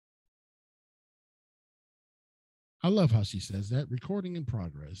I love how she says that. Recording in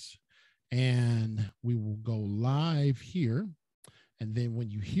progress. And we will go live here. And then when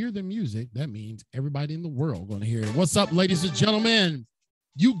you hear the music, that means everybody in the world going to hear it. What's up, ladies and gentlemen?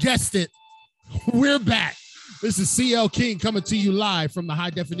 You guessed it. We're back. This is CL King coming to you live from the High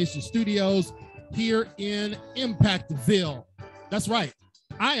Definition Studios here in Impactville. That's right.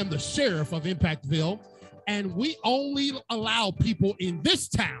 I am the sheriff of Impactville, and we only allow people in this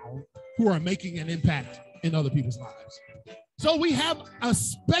town who are making an impact in other people's lives. So we have a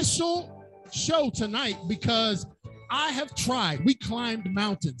special show tonight because I have tried. We climbed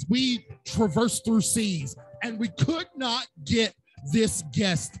mountains. We traversed through seas, and we could not get this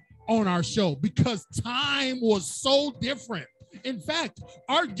guest on our show because time was so different. In fact,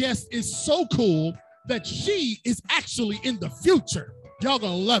 our guest is so cool that she is actually in the future. Y'all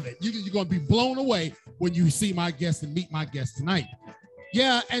gonna love it. You're gonna be blown away when you see my guest and meet my guest tonight.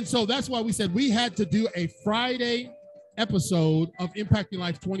 Yeah, and so that's why we said we had to do a Friday episode of Impacting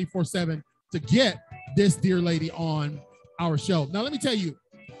Life 24/7 to get this dear lady on our show. Now, let me tell you,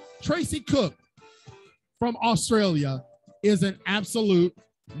 Tracey Cook from Australia is an absolute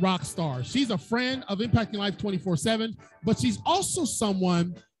rock star. She's a friend of Impacting Life 24/7, but she's also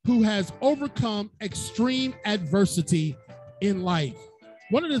someone who has overcome extreme adversity in life.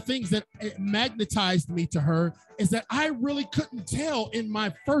 One of the things that magnetized me to her is that I really couldn't tell in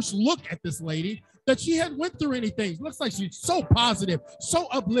my first look at this lady that she had went through anything. Looks like she's so positive, so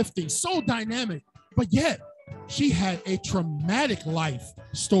uplifting, so dynamic, but yet she had a traumatic life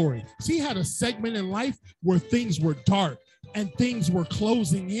story. She had a segment in life where things were dark and things were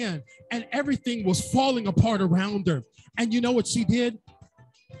closing in and everything was falling apart around her. And you know what she did?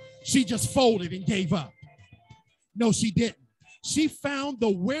 She just folded and gave up. No, she didn't. She found the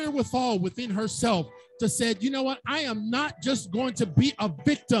wherewithal within herself to say, you know what? I am not just going to be a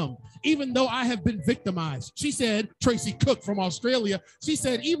victim, even though I have been victimized. She said, Tracey Cook from Australia, she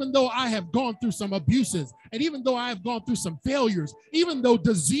said, even though I have gone through some abuses, and even though I have gone through some failures, even though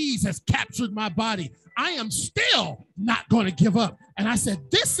disease has captured my body, I am still not going to give up. And I said,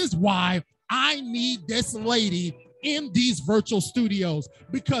 this is why I need this lady in these virtual studios,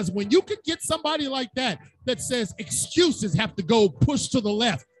 because when you could get somebody like that that says excuses have to go push to the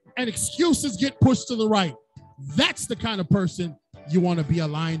left and excuses get pushed to the right, that's the kind of person you want to be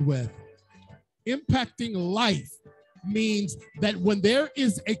aligned with. Impacting life means that when there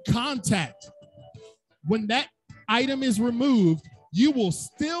is a contact, when that item is removed, you will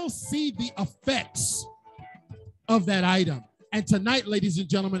still see the effects of that item. And tonight, ladies and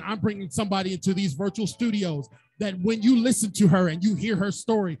gentlemen, I'm bringing somebody into these virtual studios that when you listen to her and you hear her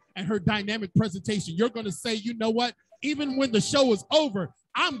story and her dynamic presentation, you're going to say, you know what? Even when the show is over,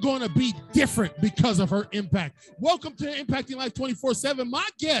 I'm going to be different because of her impact. Welcome to Impacting Life 24/7. My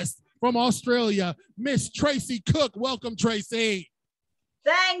guest from Australia, Miss Tracey Cook. Welcome, Tracey.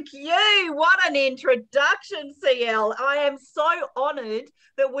 Thank you. What an introduction, CL. I am so honored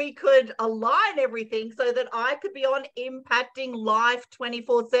that we could align everything so that I could be on Impacting Life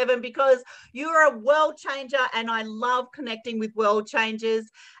 24/7 because you're a world changer and I love connecting with world changers.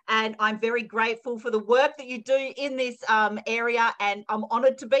 And I'm very grateful for the work that you do in this area, and I'm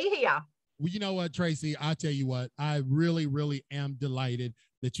honored to be here. Well, you know what, Tracey, I tell you what, I really, really am delighted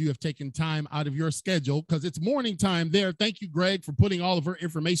that you have taken time out of your schedule because it's morning time there. Thank you, Greg, for putting all of her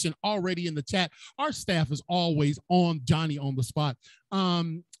information already in the chat. Our staff is always on Johnny on the spot.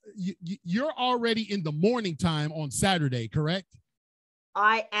 You're already in the morning time on Saturday, correct?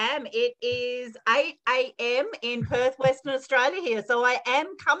 I am. It is 8 a.m. in Perth, Western Australia here. So I am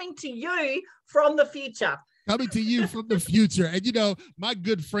coming to you from the future. Coming to you from the future. And, you know, my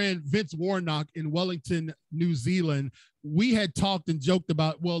good friend Vince Warnock in Wellington, New Zealand, we had talked and joked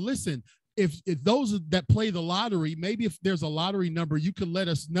about, well, listen, if those that play the lottery, maybe if there's a lottery number, you could let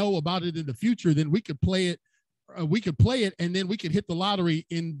us know about it in the future, then we could play it. And then we could hit the lottery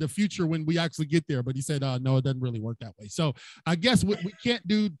in the future when we actually get there. But he said, no, it doesn't really work that way. So I guess we can't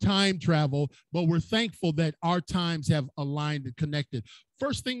do time travel, but we're thankful that our times have aligned and connected.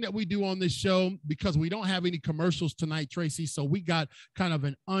 First thing that we do on this show, because we don't have any commercials tonight, Tracey, so we got kind of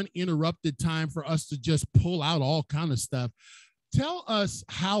an uninterrupted time for us to just pull out all kind of stuff. Tell us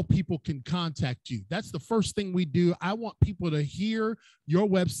how people can contact you. That's the first thing we do. I want people to hear your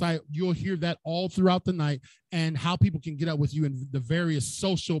website. You'll hear that all throughout the night, and how people can get up with you in the various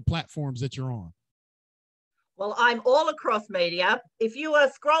social platforms that you're on. Well, I'm all across media. If you are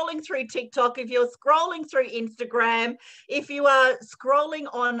scrolling through TikTok, if you're scrolling through Instagram, if you are scrolling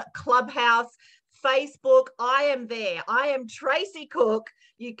on Clubhouse, Facebook, I am there. I am Tracey Cook.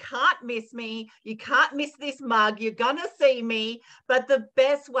 You can't miss me. You can't miss this mug. You're going to see me. But the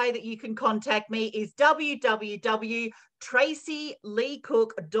best way that you can contact me is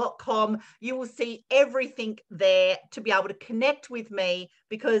www.traceyleecook.com. You will see everything there to be able to connect with me,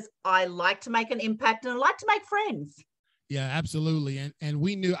 because I like to make an impact and I like to make friends. Yeah, absolutely. And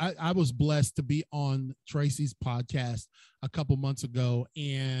we knew I was blessed to be on Tracey's podcast a couple months ago,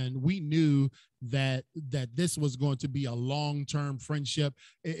 and we knew that this was going to be a long-term friendship.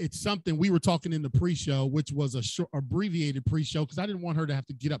 It's something we were talking in the pre-show, which was a short, abbreviated pre-show, because I didn't want her to have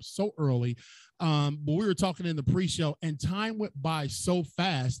to get up so early. But we were talking in the pre-show, and time went by so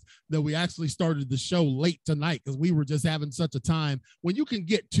fast that we actually started the show late tonight because we were just having such a time. When you can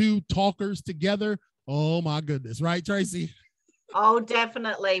get two talkers together, oh my goodness, right, Tracey? Oh,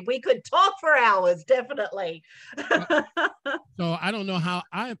 definitely. We could talk for hours, definitely. So I don't know how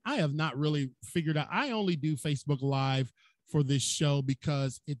I have not really figured out. I only do Facebook Live for this show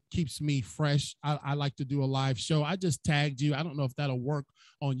because it keeps me fresh. I like to do a live show. I just tagged you. I don't know if that'll work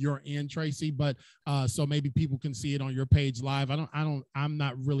on your end, Tracey, but so maybe people can see it on your page live. I'm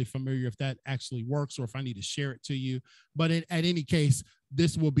not really familiar if that actually works or if I need to share it to you. But at any case,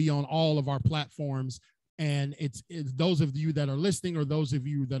 this will be on all of our platforms. And it's those of you that are listening or those of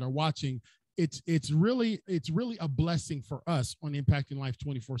you that are watching, it's really a blessing for us on Impacting Life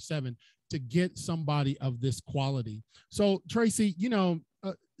 24/7 to get somebody of this quality. So Tracey,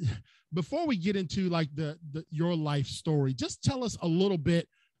 before we get into like your life story, just tell us a little bit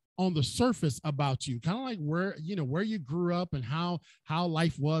on the surface about you, kind of like where you grew up and how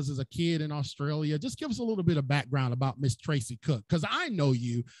life was as a kid in Australia. Just give us a little bit of background about Miss Tracey Cook, because I know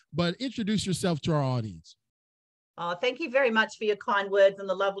you, but introduce yourself to our audience. Oh, thank you very much for your kind words and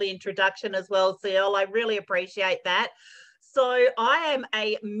the lovely introduction as well, CL. I really appreciate that. So I am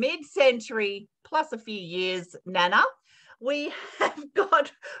a mid-century plus a few years nana. We have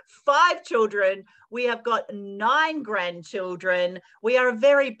got 5 children. We have got 9 grandchildren. We are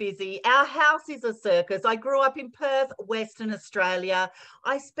very busy. Our house is a circus. I grew up in Perth, Western Australia.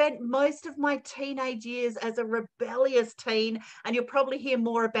 I spent most of my teenage years as a rebellious teen, and you'll probably hear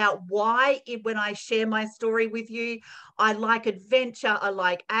more about why when I share my story with you. I like adventure, I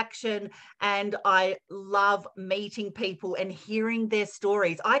like action, and I love meeting people and hearing their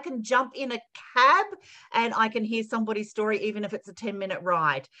stories. I can jump in a cab and I can hear somebody's story, even if it's a 10-minute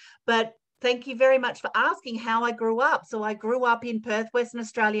ride. But thank you very much for asking how I grew up. So I grew up in Perth, Western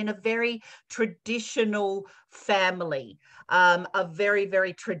Australia, in a very traditional family, a very,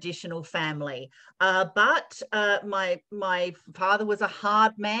 very traditional family. But my father was a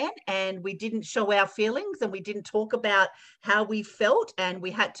hard man, and we didn't show our feelings and we didn't talk about how we felt, and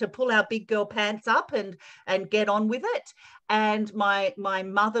we had to pull our big girl pants up and get on with it. And my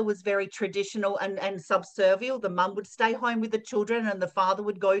mother was very traditional and subservient. The mum would stay home with the children and the father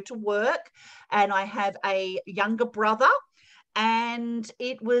would go to work. And I have a younger brother, and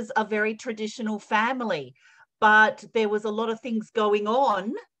it was a very traditional family. But there was a lot of things going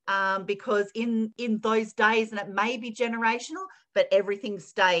on because in those days, and it may be generational, but everything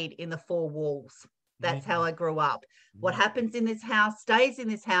stayed in the 4 walls. That's how I grew up. What happens in this house stays in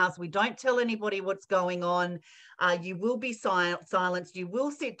this house. We don't tell anybody what's going on. You will be silenced. You will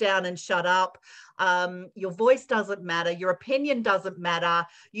sit down and shut up. Your voice doesn't matter. Your opinion doesn't matter.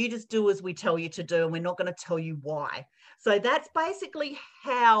 You just do as we tell you to do, and we're not going to tell you why. So that's basically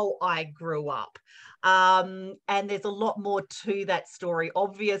how I grew up. And there's a lot more to that story,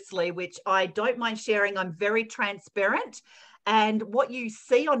 obviously, which I don't mind sharing. I'm very transparent. And what you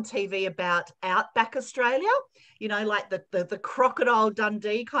see on TV about outback Australia, like the Crocodile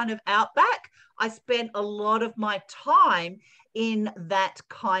Dundee kind of outback, I spent a lot of my time in that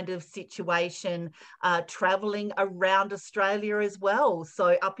kind of situation, traveling around Australia as well.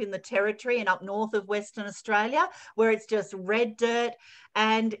 So up in the Territory and up north of Western Australia, where it's just red dirt.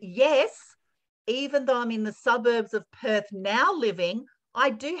 And yes, even though I'm in the suburbs of Perth now living, I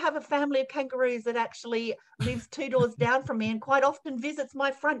do have a family of kangaroos that actually lives 2 doors down from me and quite often visits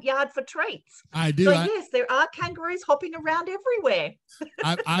my front yard for treats. I do. So yes, there are kangaroos hopping around everywhere.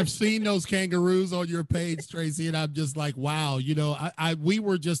 I've seen those kangaroos on your page, Tracey, and I'm just like, wow.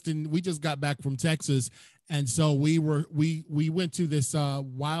 We just got back from Texas, and so we went to this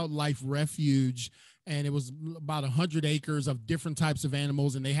wildlife refuge. And it was about 100 acres of different types of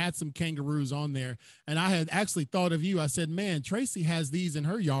animals, and they had some kangaroos on there. And I had actually thought of you. I said, man, Tracey has these in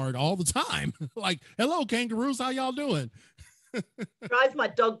her yard all the time. Like, hello, kangaroos, how y'all doing? Drives my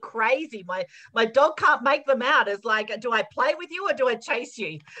dog crazy. My dog can't make them out. It's like, do I play with you or do I chase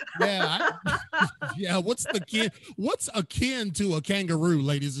you? Yeah, yeah. What's akin to a kangaroo,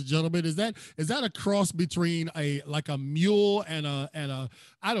 ladies and gentlemen? Is that a cross between a mule and a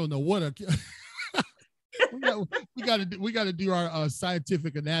I don't know what a we got to do our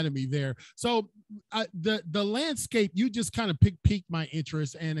scientific anatomy there. So the landscape, you just kind of piqued my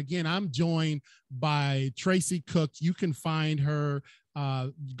interest, and again, I'm joined by Tracey Cook. You can find her.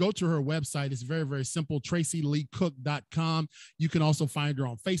 Go to her website. It's very, very simple, traceyleecook.com. You can also find her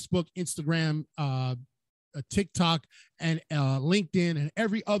on Facebook, Instagram, TikTok, and LinkedIn, and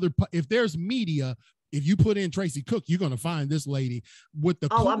every other. If there's media, if you put in Tracey Cook, you're going to find this lady with the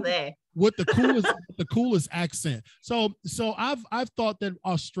I'm there with the coolest accent. So I've thought that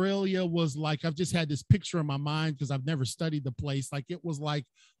Australia was like, I've just had this picture in my mind because I've never studied the place. Like it was like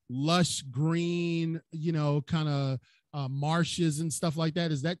lush green, kind of marshes and stuff like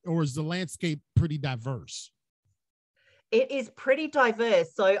that. Or is the landscape pretty diverse? It is pretty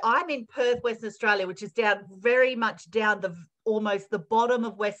diverse. So I'm in Perth, Western Australia, which is very much down almost the bottom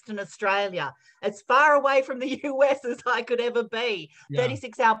of Western Australia, as far away from the US as I could ever be. Yeah.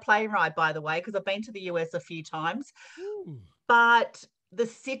 36-hour plane ride, by the way, because I've been to the US a few times. Ooh. But the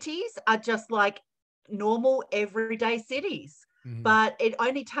cities are just like normal everyday cities. Mm-hmm. But it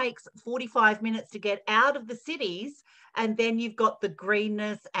only takes 45 minutes to get out of the cities, and then you've got the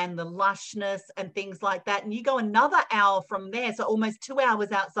greenness and the lushness and things like that. And you go another hour from there, so almost 2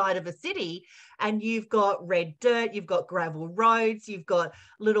 hours outside of a city, and you've got red dirt, you've got gravel roads, you've got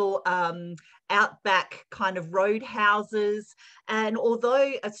little outback kind of road houses. And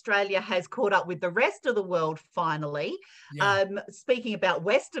although Australia has caught up with the rest of the world finally, speaking about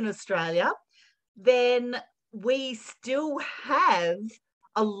Western Australia, then we still have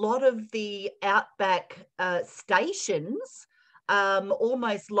a lot of the outback stations,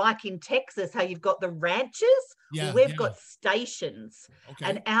 almost like in Texas, how you've got the ranches. We've got stations. Okay.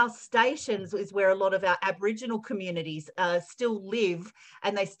 And our stations is where a lot of our Aboriginal communities still live,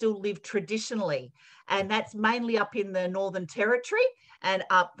 and they still live traditionally. And that's mainly up in the Northern Territory and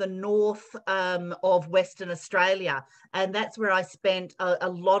up the north of Western Australia. And that's where I spent a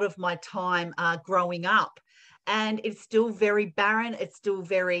lot of my time growing up. And it's still very barren. It's still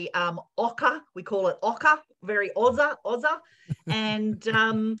very ochre. We call it ochre, very Oza. And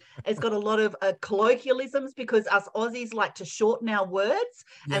it's got a lot of colloquialisms because us Aussies like to shorten our words,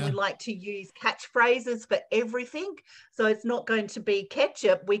 and we like to use catchphrases for everything. So it's not going to be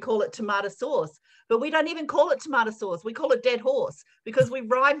ketchup. We call it tomato sauce. But we don't even call it tomato sauce. We call it dead horse because we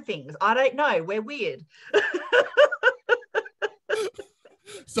rhyme things. I don't know. We're weird.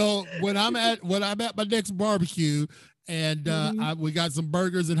 So when I'm at my next barbecue and we got some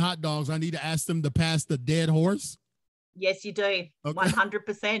burgers and hot dogs, I need to ask them to pass the dead horse. Yes, you do. Okay.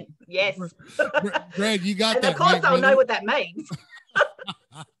 100%. Yes. Greg, you got and that. Of course, right, I'll know what that means.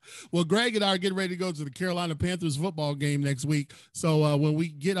 Well, Greg and I are getting ready to go to the Carolina Panthers football game next week. So when we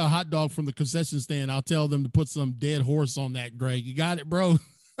get a hot dog from the concession stand, I'll tell them to put some dead horse on that, Greg. You got it, bro?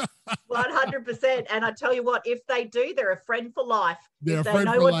 100%. And I tell you what, if they do, they're a friend for life. If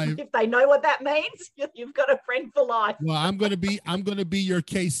they know what that means, you've got a friend for life. Well, I'm gonna be your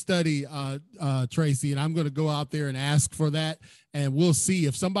case study, Tracey, and I'm gonna go out there and ask for that, and we'll see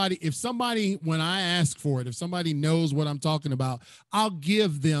if somebody when I ask for it, if somebody knows what I'm talking about, I'll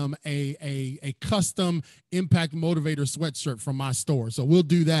give them a custom Impact Motivator sweatshirt from my store. So we'll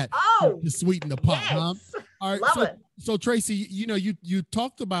do that to sweeten the pot. Yes. Huh? All right. Love it. So Tracey, you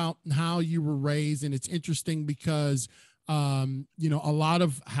talked about how you were raised, and it's interesting because a lot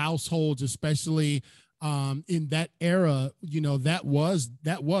of households, especially in that era, that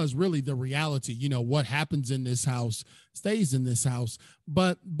was really the reality. What happens in this house stays in this house.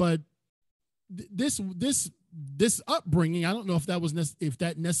 But this upbringing, I don't know if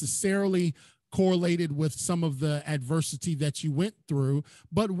that necessarily correlated with some of the adversity that you went through,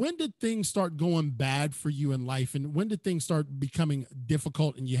 but when did things start going bad for you in life, and when did things start becoming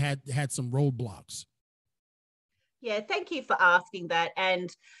difficult and you had some roadblocks? Yeah, thank you for asking that.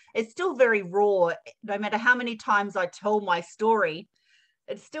 And it's still very raw. No matter how many times I tell my story,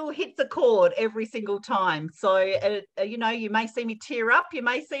 it still hits a chord every single time. So, you may see me tear up. You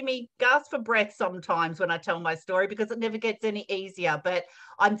may see me gasp for breath sometimes when I tell my story, because it never gets any easier. But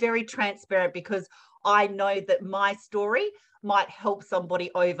I'm very transparent because I know that my story might help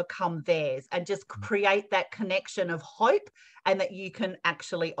somebody overcome theirs and just create that connection of hope, and that you can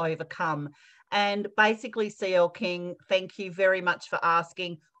actually overcome. And basically, CL King, thank you very much for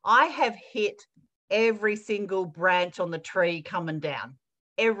asking. I have hit every single branch on the tree coming down.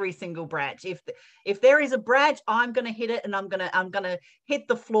 every single branch. If there is a branch, I'm going to hit it, and I'm going to hit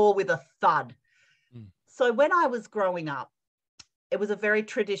the floor with a thud. So when I was growing up, it was a very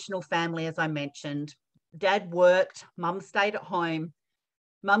traditional family, as I mentioned. Dad worked, Mum stayed at home.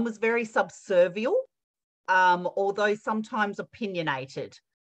 Mum was very subservient, although sometimes opinionated,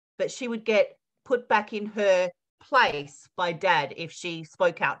 but she would get put back in her place by Dad if she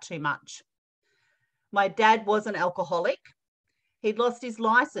spoke out too much. My dad was an alcoholic. He'd lost his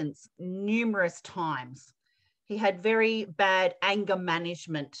license numerous times. He had very bad anger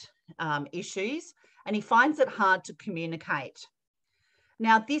management issues, and he finds it hard to communicate.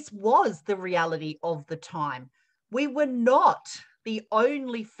 Now, this was the reality of the time. We were not the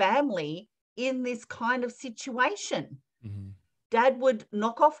only family in this kind of situation. Mm-hmm. Dad would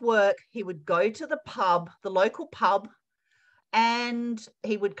knock off work. He would go to the pub, the local pub, and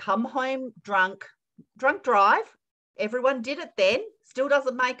he would come home drunk drive. Everyone did it then. Still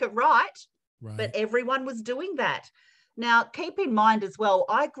doesn't make it right, but everyone was doing that. Now, keep in mind as well,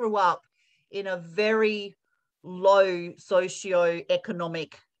 I grew up in a very low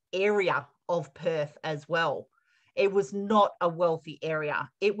socio-economic area of Perth as well. It was not a wealthy area.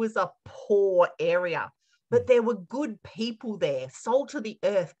 It was a poor area, but there were good people there, salt of the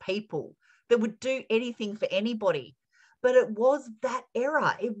earth people that would do anything for anybody. But it was that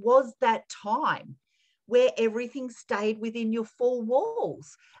era. It was that time where everything stayed within your four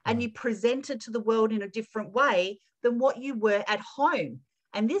walls and you presented to the world in a different way than what you were at home.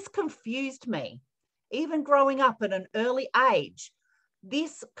 And this confused me. Even growing up at an early age,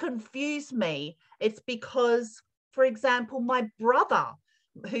 this confused me. It's because, for example, my brother,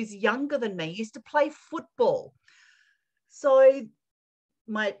 who's younger than me, used to play football. So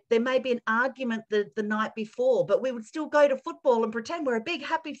there may be an argument the night before, but we would still go to football and pretend we're a big,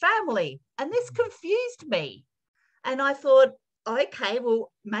 happy family. And this confused me. And I thought, okay,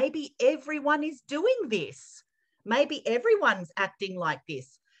 well, maybe everyone is doing this. Maybe everyone's acting like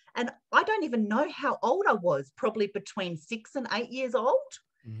this. And I don't even know how old I was, probably between 6 and 8 years old.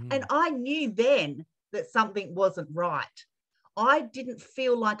 Mm-hmm. And I knew then that something wasn't right. I didn't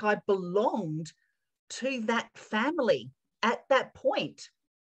feel like I belonged to that family at that point.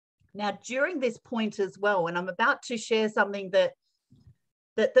 Now, during this point as well, and I'm about to share something that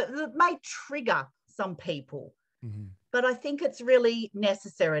may trigger some people, but I think it's really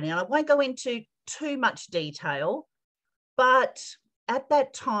necessary. And I won't go into too much detail, but at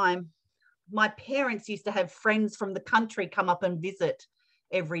that time, my parents used to have friends from the country come up and visit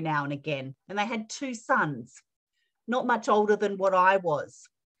every now and again. And they had 2 sons, not much older than what I was.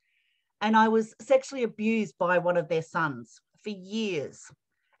 And I was sexually abused by one of their sons for years.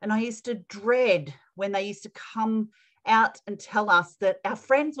 And I used to dread when they used to come out and tell us that our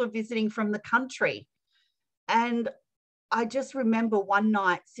friends were visiting from the country. And I just remember one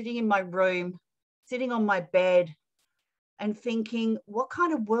night sitting in my room, sitting on my bed and thinking, what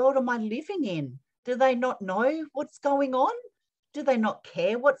kind of world am I living in? Do they not know what's going on? Do they not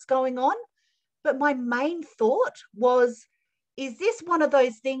care what's going on? But my main thought was, is this one of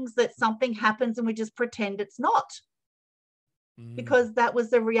those things that something happens and we just pretend it's not? Because that was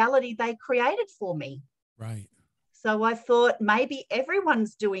the reality they created for me. Right. So I thought maybe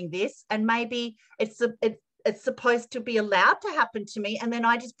everyone's doing this and maybe it's supposed to be allowed to happen to me, and then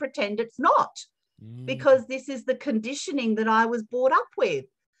I just pretend it's not. Because this is the conditioning that I was brought up with.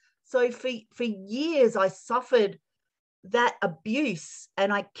 So for years, I suffered that abuse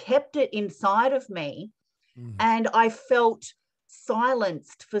and I kept it inside of me. And I felt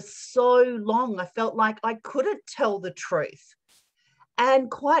silenced for so long. I felt like I couldn't tell the truth.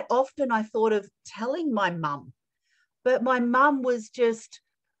 And quite often I thought of telling my mum, but my mum was just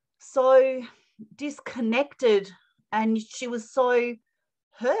so disconnected and she was so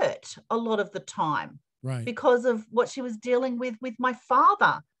hurt a lot of the time because of what she was dealing with my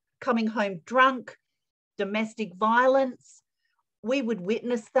father coming home drunk, domestic violence. We would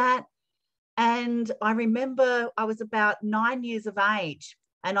witness that. And I remember I was about 9 years of age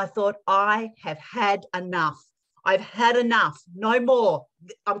and I thought, I have had enough. I've had enough. No more.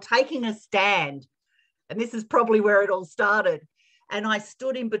 I'm taking a stand. And this is probably where it all started. And I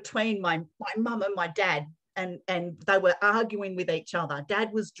stood in between my mum and my dad. And they were arguing with each other.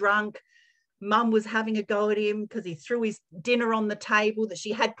 Dad was drunk. Mum was having a go at him because he threw his dinner on the table that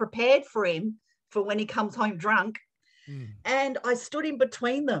she had prepared for him for when he comes home drunk. And I stood in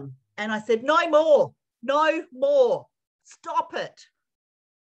between them and I said, no more, no more, stop it.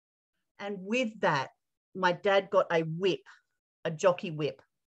 And with that, my dad got a whip, a jockey whip,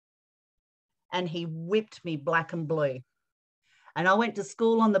 and he whipped me black and blue. And I went to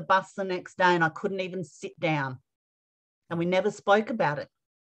school on the bus the next day and I couldn't even sit down. And we never spoke about it.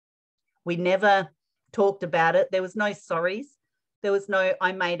 We never talked about it. There was no sorries. There was no,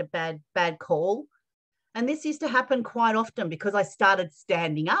 I made a bad call. And this used to happen quite often because I started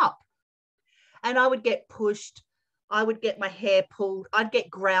standing up, and I would get pushed. I would get my hair pulled. I'd get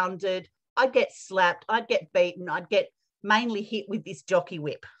grounded. I'd get slapped. I'd get beaten. I'd get mainly hit with this jockey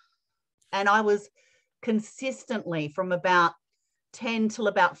whip. And I was consistently from about 10 till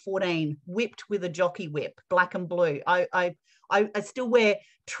about 14 whipped with a jockey whip, black and blue. I still wear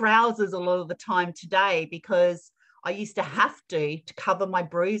trousers a lot of the time today because I used to have to cover my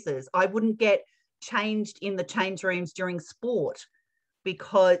bruises. I wouldn't get changed in the change rooms during sport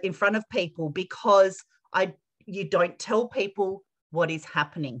because in front of people, because you don't tell people what is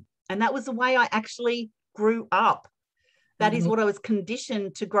happening. And that was the way I actually grew up. That is what I was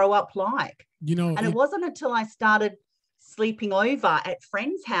conditioned to grow up like. And it wasn't until I started sleeping over at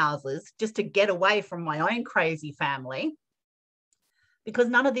friends' houses just to get away from my own crazy family, because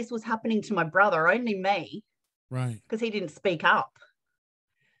none of this was happening to my brother, only me, right? Because he didn't speak up.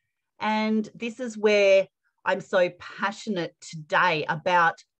 And this is where I'm so passionate today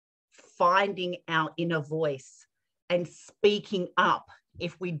about finding our inner voice and speaking up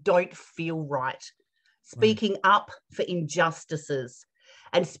if we don't feel right, speaking up for injustices,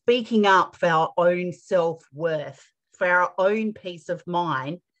 and speaking up for our own self-worth, for our own peace of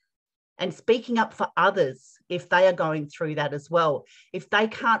mind, and speaking up for others if they are going through that as well. If they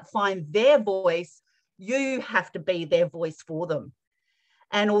can't find their voice, you have to be their voice for them.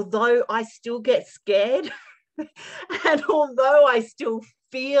 And although I still get scared, and although I still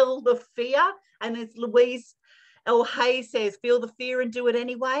feel the fear, and as Louise L. Hay says, feel the fear and do it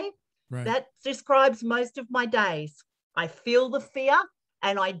anyway, that describes most of my days. I feel the fear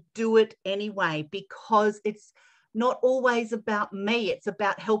and I do it anyway, because it's not always about me. It's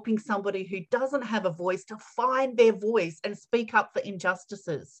about helping somebody who doesn't have a voice to find their voice and speak up for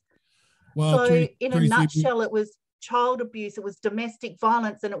injustices. Well, so in a nutshell, it was child abuse, it was domestic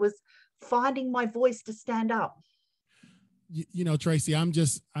violence, and it was finding my voice to stand up. Tracey, I'm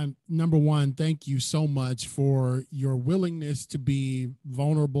number one, thank you so much for your willingness to be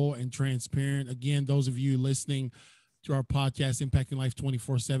vulnerable and transparent. Again, those of you listening to our podcast, Impacting Life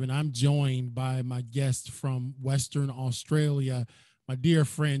 24/7, I'm joined by my guest from Western Australia, my dear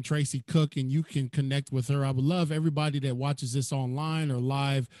friend, Tracey Cook, and you can connect with her. I would love everybody that watches this online or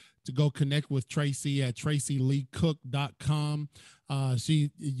live to go connect with Tracey at traceyleecook.com.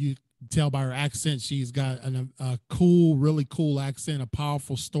 You tell by her accent, she's got a cool, really cool accent, a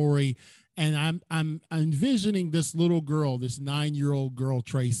powerful story. And I'm envisioning this little girl, this 9-year-old girl,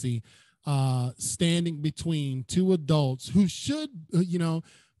 Tracey, standing between two adults who should,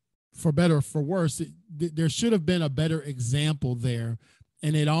 for better or for worse, there should have been a better example there.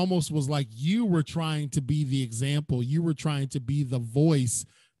 And it almost was like you were trying to be the example. You were trying to be the voice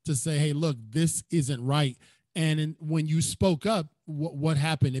to say, hey, look, this isn't right. And when you spoke up, what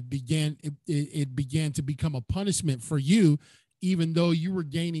happened? It began to become a punishment for you, even though you were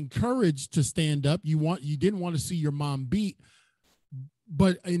gaining courage to stand up. You didn't want to see your mom beat,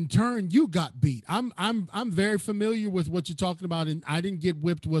 but in turn, you got beat. I'm very familiar with what you're talking about, and I didn't get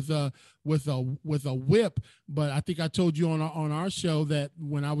whipped with a whip, but I think I told you on our show that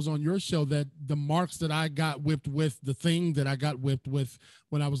when I was on your show that the marks that I got whipped with, the thing that I got whipped with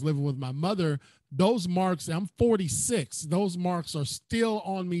when I was living with my mother, those marks, I'm 46. Those marks are still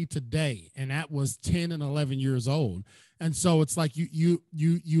on me today, and that was 10 and 11 years old. And so it's like you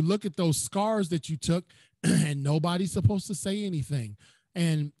look at those scars that you took, and nobody's supposed to say anything.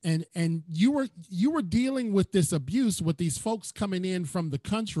 And you were dealing with this abuse with these folks coming in from the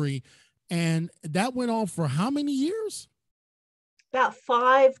country, and that went on for how many years? About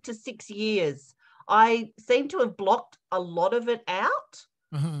 5 to 6 years. I seem to have blocked a lot of it out.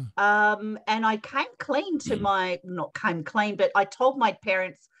 And I came clean to but I told my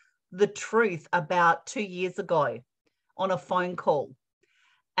parents the truth about 2 years ago on a phone call.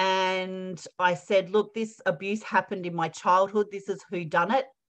 And I said, look, this abuse happened in my childhood. This is who done it.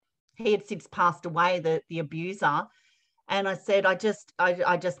 He had since passed away, the abuser. And I said, I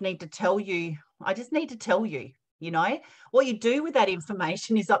just need to tell you. I just need to tell you, what you do with that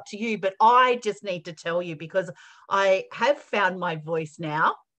information is up to you. But I just need to tell you because I have found my voice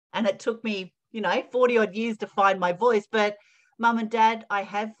now. And it took me, 40 odd years to find my voice. But Mum and Dad, I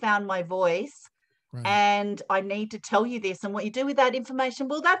have found my voice. Right. And I need to tell you this, and what you do with that information,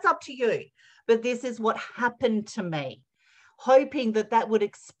 well, that's up to you. But this is what happened to me, hoping that would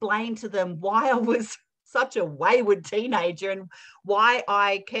explain to them why I was such a wayward teenager and why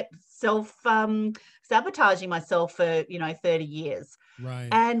I kept sabotaging myself for, 30 years. Right.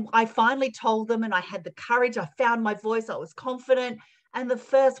 And I finally told them, and I had the courage. I found my voice. I was confident. And the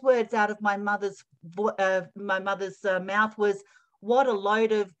first words out of my mother's mouth was, "What a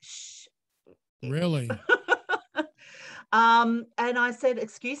load of sh." Really? And I said,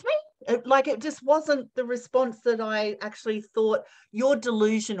 "Excuse me?" It just wasn't the response that I actually thought. "You're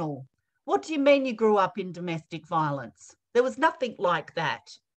delusional. What do you mean you grew up in domestic violence? There was nothing like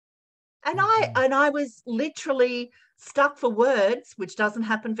that." And I was literally stuck for words, which doesn't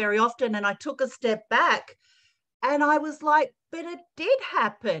happen very often. And I took a step back and I was like, but it did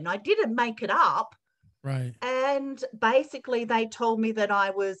happen. I didn't make it up. Right. And basically they told me that I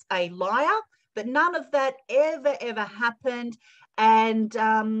was a liar, that none of that ever happened, and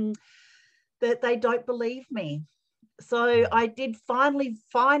that they don't believe me. So I did finally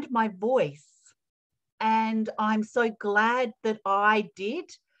find my voice, and I'm so glad that I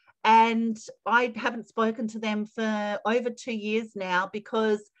did. And I haven't spoken to them for over 2 years now,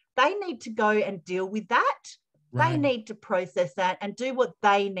 because they need to go and deal with that. Right. They need to process that and do what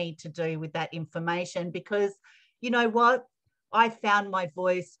they need to do with that information, because you know what? I found my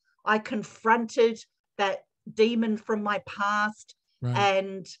voice. I confronted that demon from my past, right,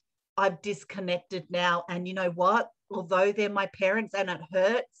 and I've disconnected now. And you know what? Although they're my parents and it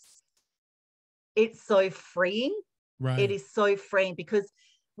hurts, it's so freeing. Right. It is so freeing, because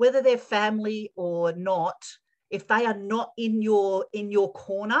whether they're family or not, if they are not in your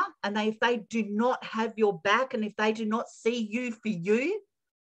corner, and if they do not have your back, and if they do not see you for you,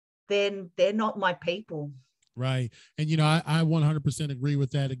 then they're not my people. Right. And, you know, I 100% agree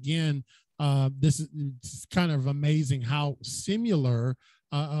with that. Again, this is kind of amazing how similar,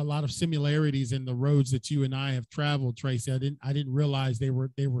 a lot of similarities in the roads that you and I have traveled, Tracey. I didn't realize they were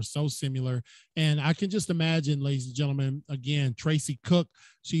so similar. And I can just imagine, ladies and gentlemen, again, Tracey Cook,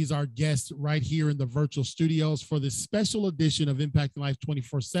 she's our guest right here in the virtual studios for this special edition of Impacting Life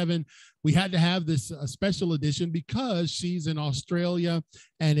 24/7. We had to have this special edition because she's in Australia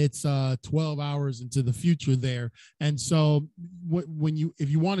and it's 12 hours into the future there. And so if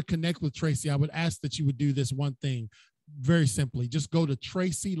you want to connect with Tracey, I would ask that you would do this one thing. Very simply, just go to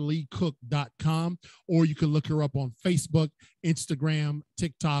TraceyLeeCook.com, or you can look her up on Facebook, Instagram,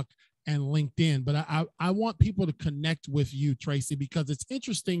 TikTok, and LinkedIn. But I want people to connect with you, Tracey, because it's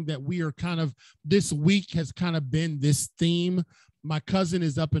interesting that we are this week has kind of been this theme. My cousin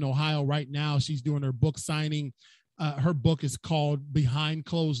is up in Ohio right now. She's doing her book signing. Her book is called Behind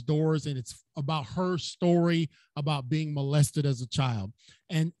Closed Doors, and it's about her story about being molested as a child.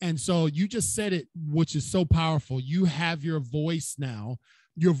 And so you just said it, which is so powerful. You have your voice now.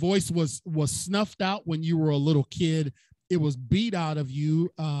 Your voice was snuffed out when you were a little kid. It was beat out of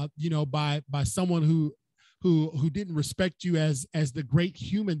you, by someone who didn't respect you as the great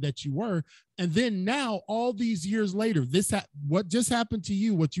human that you were. And then now, all these years later, what just happened to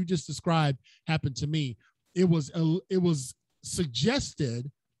you, what you just described, happened to me. It was suggested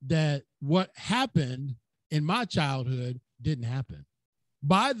that what happened in my childhood didn't happen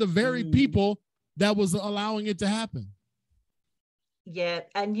by the very people that was allowing it to happen. Yeah.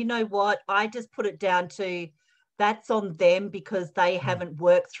 And you know what? I just put it down to, that's on them, because they haven't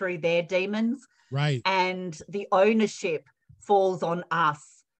worked through their demons. Right. And the ownership falls on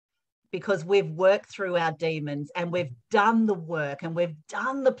us, because we've worked through our demons and we've done the work and we've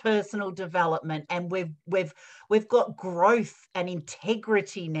done the personal development, and we've got growth and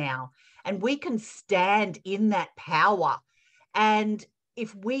integrity now, and we can stand in that power. And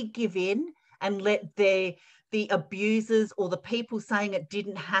if we give in and let the abusers or the people saying it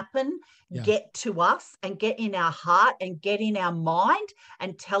didn't happen get to us and get in our heart and get in our mind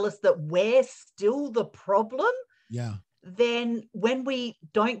and tell us that we're still the problem, then when we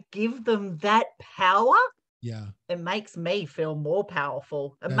don't give them that power, it makes me feel more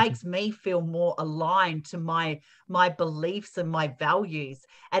powerful. It makes me feel more aligned to my beliefs and my values.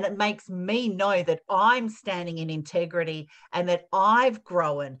 And it makes me know that I'm standing in integrity and that I've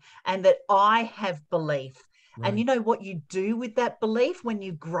grown and that I have belief. Right. And you know what you do with that belief when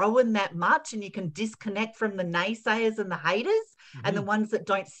you grow in that much, and you can disconnect from the naysayers and the haters, and the ones that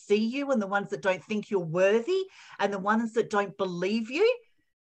don't see you, and the ones that don't think you're worthy, and the ones that don't believe you.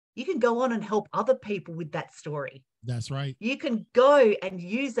 You can go on and help other people with that story. That's right. You can go and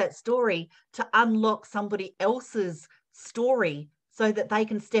use that story to unlock somebody else's story so that they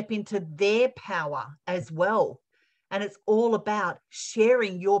can step into their power as well. And it's all about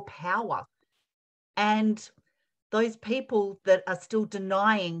sharing your power. And those people that are still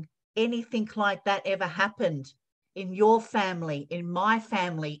denying anything like that ever happened in your family, in my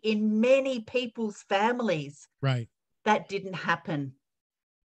family, in many people's families, right? That didn't happen.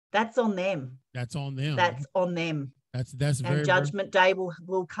 That's on them. That's on them. That's on them. That's very, and judgment day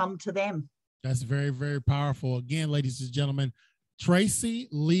will come to them. That's very, very powerful. Again, ladies and gentlemen,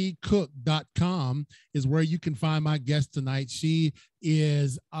 TraceyLeeCook.com is where you can find my guest tonight. She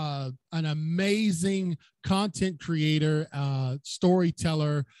is an amazing content creator,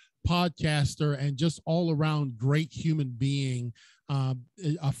 storyteller, podcaster, and just all around great human being. A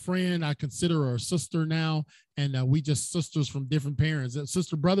friend. I consider her a sister now, and we just sisters from different parents.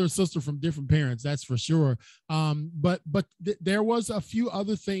 Brother, sister from different parents. That's for sure. But there was a few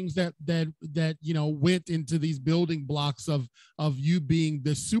other things that went into these building blocks of you being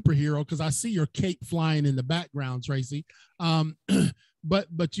this superhero. Because I see your cape flying in the background, Tracey.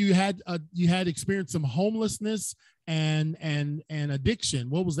 But you had experienced some homelessness and addiction.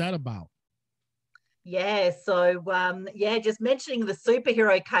 What was that about? Yeah, so just mentioning the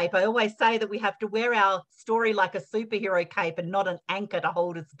superhero cape, I always say that we have to wear our story like a superhero cape and not an anchor to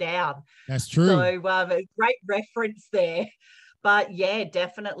hold us down. That's true. So a great reference there. But yeah,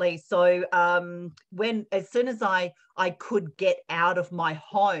 definitely. So as soon as I could get out of my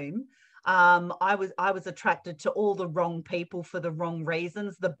home, I was attracted to all the wrong people for the wrong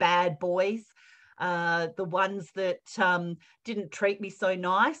reasons, the bad boys, the ones that didn't treat me so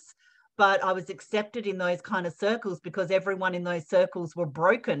nice. But I was accepted in those kind of circles because everyone in those circles were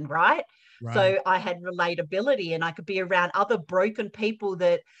broken, right? So I had relatability, and I could be around other broken people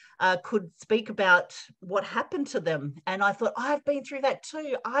that could speak about what happened to them. And I thought, I've been through that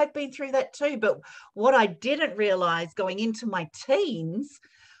too. I've been through that too. But what I didn't realize going into my teens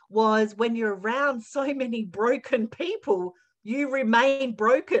was when you're around so many broken people, you remain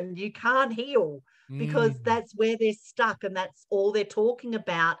broken. You can't heal because that's where they're stuck, and that's all they're talking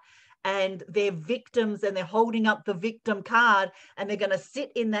about. And they're victims, and they're holding up the victim card, and they're going to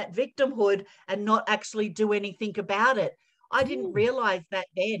sit in that victimhood and not actually do anything about it. I didn't realize that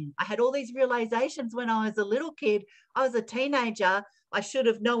then. I had all these realizations when I was a little kid. I was a teenager. I should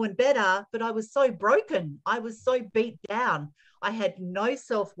have known better, but I was so broken. I was so beat down. I had no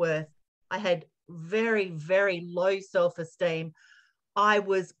self-worth. I had very, very low self-esteem. I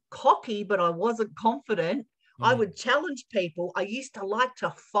was cocky, but I wasn't confident. I would challenge people. I used to like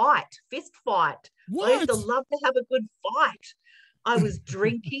to fight, fist fight. What? I used to love to have a good fight. I was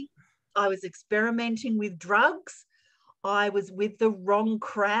drinking. I was experimenting with drugs. I was with the wrong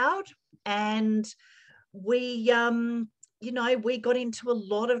crowd. And we got into a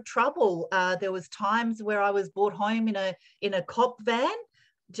lot of trouble. There was times where I was brought home in a cop van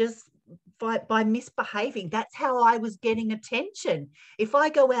just by misbehaving. That's how I was getting attention. If I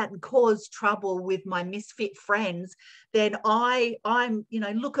go out and cause trouble with my misfit friends, then I'm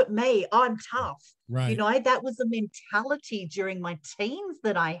look at me, I'm tough. Right. That was the mentality during my teens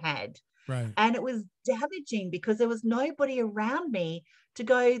that I had. Right. And it was damaging because there was nobody around me to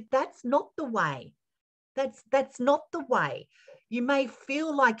go, that's not the way. That's not the way. You may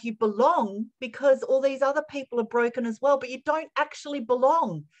feel like you belong because all these other people are broken as well, but you don't actually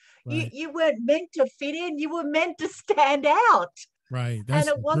belong. Right. You weren't meant to fit in. You were meant to stand out. Right. That's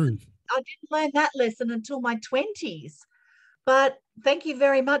and it wasn't. Truth. I didn't learn that lesson until my 20s. But thank you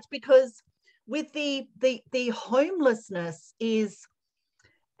very much, because with the homelessness is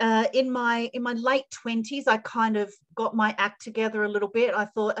in my late 20s, I kind of got my act together a little bit. I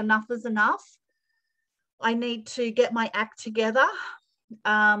thought enough is enough. I need to get my act together.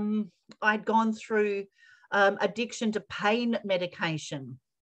 I'd gone through addiction to pain medication.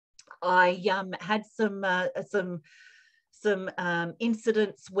 I had some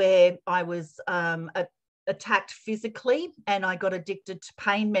incidents where I was attacked physically, and I got addicted to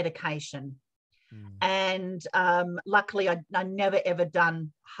pain medication. And luckily, I never ever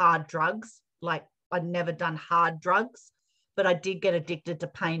done hard drugs. Like, I'd never done hard drugs, but I did get addicted to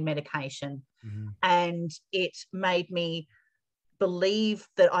pain medication. And it made me believe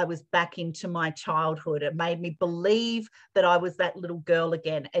that I was back into my childhood. It made me believe that I was that little girl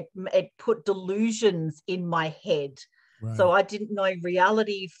again. It put delusions in my head. Right. So I didn't know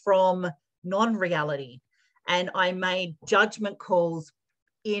reality from non-reality. And I made judgment calls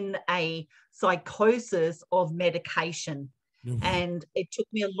in a psychosis of medication. And it took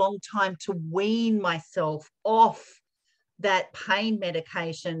me a long time to wean myself off that pain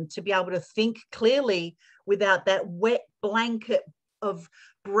medication to be able to think clearly without that wet blanket of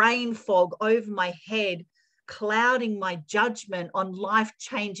brain fog over my head, clouding my judgment on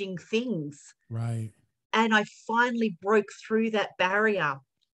life-changing things. Right. And I finally broke through that barrier.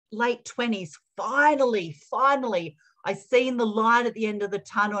 Late 20s, finally, I seen the light at the end of the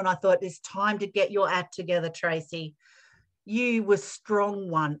tunnel, and I thought, it's time to get your act together, Tracey. You were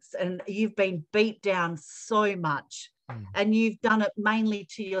strong once, and you've been beat down so much. And you've done it mainly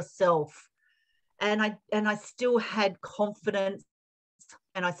to yourself. And I still had confidence,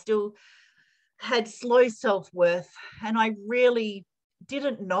 and I still had slow self-worth, and I really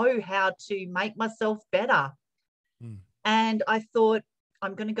didn't know how to make myself better. And I thought,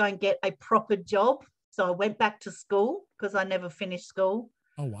 I'm going to go and get a proper job. So I went back to school because I never finished school.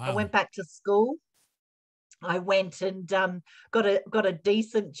 Oh, wow. I went back to school. I went and got a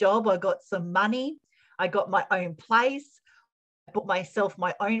decent job. I got some money. I got my own place. I bought myself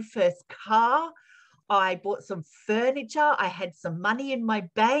my own first car. I bought some furniture. I had some money in my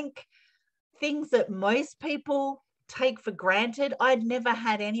bank. Things that most people take for granted. I'd never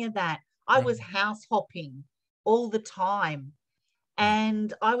had any of that. I was house hopping all the time.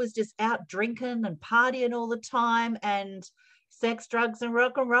 And I was just out drinking and partying all the time, and sex, drugs, and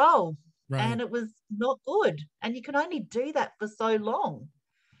rock and roll. Right. And it was not good. And you can only do that for so long.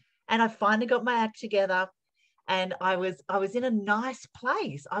 And I finally got my act together, and I was in a nice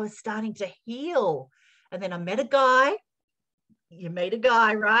place. I was starting to heal. And then I met a guy. You meet a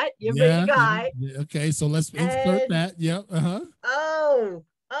guy, right? You meet a guy. Okay, so let's insert that. Yep.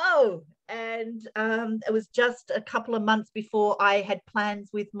 And it was just a couple of months before I had plans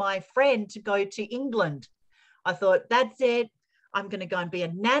with my friend to go to England. I thought, that's it. I'm going to go and be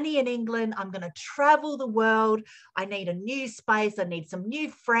a nanny in England. I'm going to travel the world. I need a new space. I need some new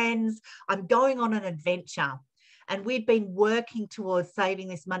friends. I'm going on an adventure. And we'd been working towards saving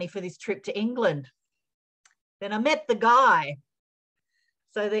this money for this trip to England. Then I met the guy.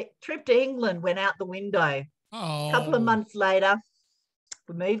 So the trip to England went out the window. Oh. A couple of months later,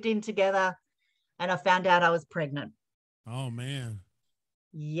 we moved in together, and I found out I was pregnant. Oh, man.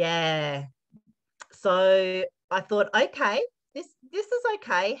 Yeah. So I thought, okay, this is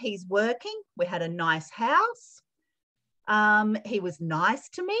okay. He's working. We had a nice house. He was nice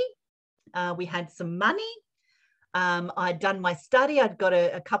to me. We had some money. I'd done my study. I'd got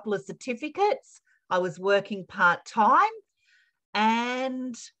a couple of certificates. I was working part-time.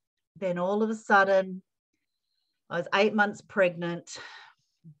 And then all of a sudden, I was 8 months pregnant.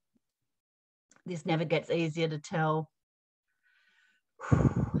 This never gets easier to tell.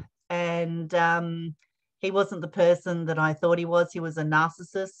 And he wasn't the person that I thought he was. He was a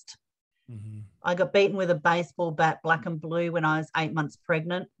narcissist. I got beaten with a baseball bat, black and blue, when I was 8 months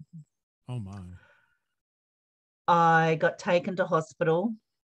pregnant. Oh, my. I got taken to hospital,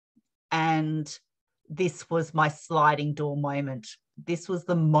 and this was my sliding door moment. This was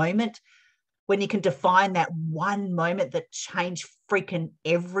the moment when you can define that one moment that changed freaking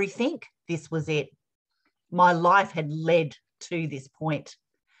everything. This was it. My life had led to this point.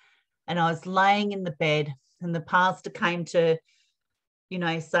 And I was laying in the bed, and the pastor came to,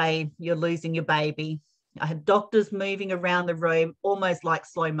 say, you're losing your baby. I had doctors moving around the room, almost like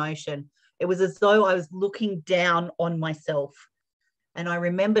slow motion. It was as though I was looking down on myself. And I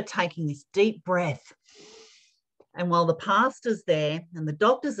remember taking this deep breath. And while the pastor's there and the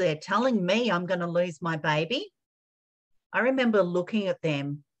doctor's there telling me I'm going to lose my baby, I remember looking at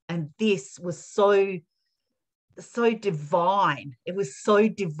them, and this was so divine. It was so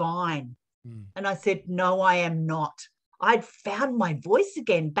divine. And I said, no, I am not. I'd found my voice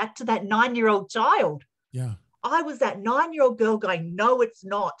again, back to that 9-year-old child. Yeah. I was that 9-year-old girl going, no, it's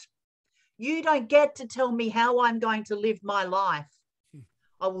not. You don't get to tell me how I'm going to live my life.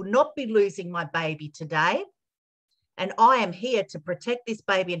 I will not be losing my baby today. And I am here to protect this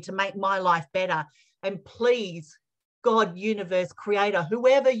baby and to make my life better. And please, God, universe, creator,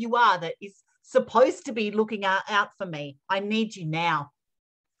 whoever you are that is supposed to be looking out for me, I need you now.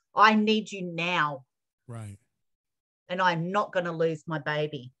 I need you now. Right. And I'm not going to lose my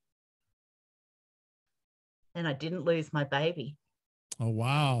baby. And I didn't lose my baby. Oh,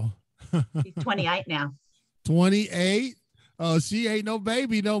 wow. He's 28 now. 28? Oh, she ain't no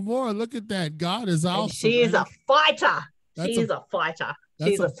baby no more. Look at that. God is awesome. And she is a fighter. She is a fighter.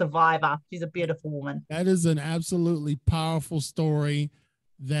 She's a survivor. She's a beautiful woman. That is an absolutely powerful story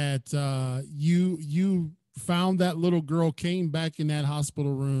that you found that little girl, came back in that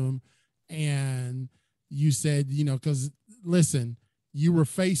hospital room, and you said, because listen, you were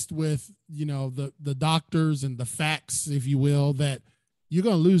faced with, the doctors and the facts, if you will, that you're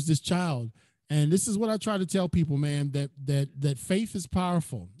going to lose this child. And this is what I try to tell people, man, that faith is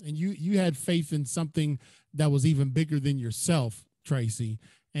powerful. And you had faith in something that was even bigger than yourself, Tracey.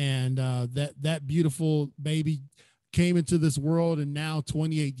 And that beautiful baby came into this world, and now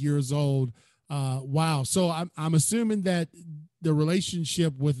 28 years old. Wow. So I'm assuming that the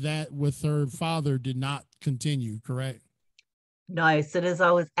relationship with her father did not continue, correct? No. As soon as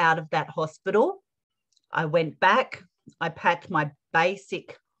I was out of that hospital, I went back. I packed my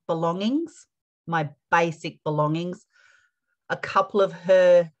basic belongings, a couple of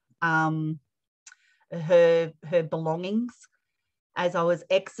her belongings, As I was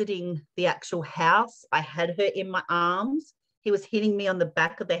exiting the actual house, I had her in my arms. He was hitting me on the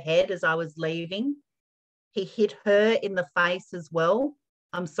back of the head as I was leaving. He hit her in the face as well.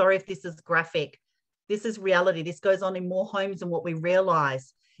 I'm sorry if this is graphic. This is reality. This goes on in more homes than what we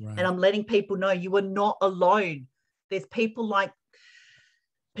realize. Right. And I'm letting people know you are not alone. There's people have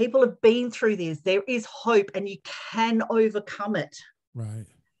been through this. There is hope and you can overcome it. Right.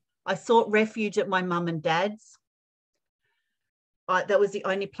 I sought refuge at my mum and dad's. That was the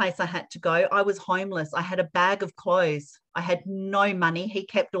only place I had to go. I was homeless. I had a bag of clothes. I had no money. He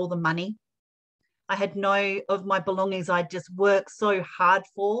kept all the money. I had no of my belongings I'd just worked so hard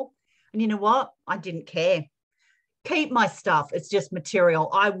for. And you know what? I didn't care. Keep my stuff. It's just material.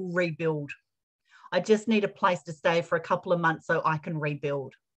 I will rebuild. I just need a place to stay for a couple of months so I can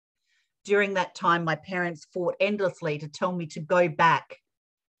rebuild. During that time, my parents fought endlessly to tell me to go back.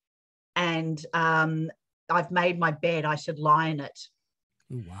 And I've made my bed. I should lie in it.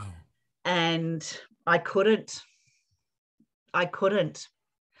 Oh, wow. And I couldn't. I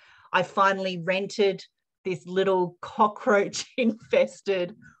finally rented this little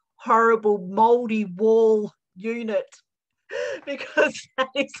cockroach-infested, horrible, moldy wall unit because that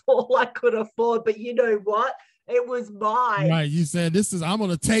is all I could afford. But you know what? It was mine. Right. You said I'm going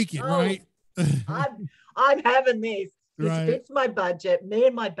to take it, right? I'm having this. This right. fits my budget. Me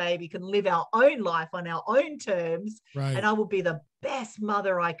and my baby can live our own life on our own terms. Right. And I will be the best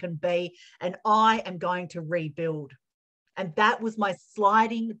mother I can be. And I am going to rebuild. And that was my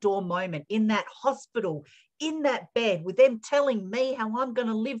sliding door moment in that hospital, in that bed, with them telling me how I'm going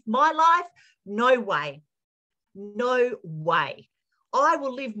to live my life. No way. No way. I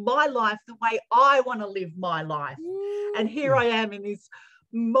will live my life the way I want to live my life. Ooh. And here I am in this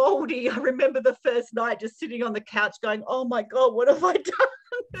moldy. I remember the first night just sitting on the couch going, oh my God, what have I done?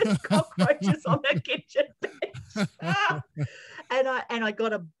 There's cockroaches on the kitchen bench. And I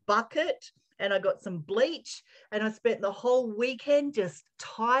got a bucket and I got some bleach and I spent the whole weekend just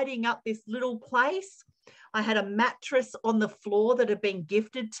tidying up this little place. I had a mattress on the floor that had been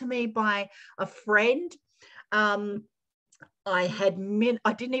gifted to me by a friend. I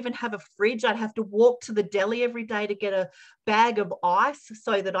didn't even have a fridge. I'd have to walk to the deli every day to get a bag of ice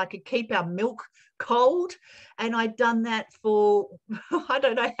so that I could keep our milk cold. And I'd done that for, I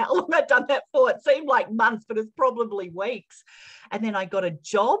don't know how long I'd done that for. It seemed like months, but it's probably weeks. And then I got a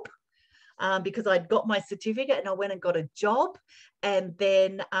job because I'd got my certificate and I went and got a job. And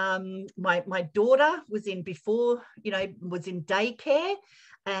then my daughter was in daycare.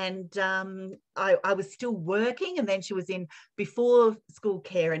 And I was still working, and then she was in before school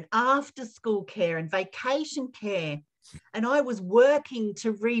care and after school care and vacation care. And I was working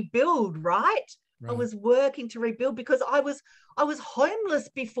to rebuild, right? I was working to rebuild because I was homeless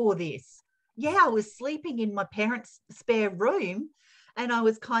before this. Yeah, I was sleeping in my parents' spare room and I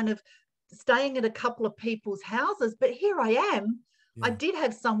was kind of staying at a couple of people's houses. But here I am. Yeah. I did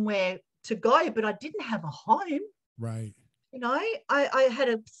have somewhere to go, but I didn't have a home. Right. You know, I had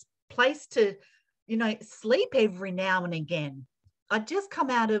a place to, sleep every now and again. I'd just come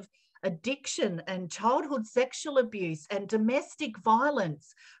out of addiction and childhood sexual abuse and domestic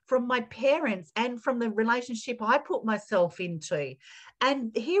violence from my parents and from the relationship I put myself into.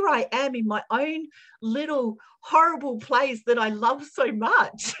 And here I am in my own little horrible place that I love so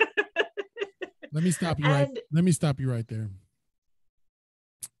much. Let me stop you right there.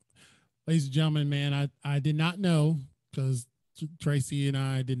 Ladies and gentlemen, man, I did not know, because Tracey and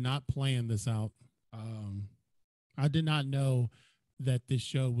I did not plan this out. I did not know that this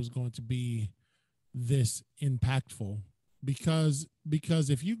show was going to be this impactful because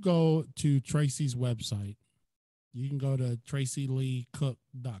if you go to Tracey's website, you can go to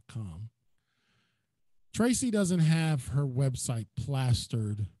traceyleecook.com. Tracey doesn't have her website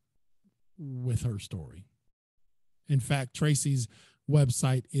plastered with her story. In fact, Tracey's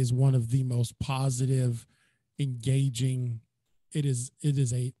website is one of the most positive, engaging. It is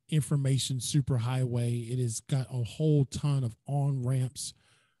a information superhighway. It has got a whole ton of on-ramps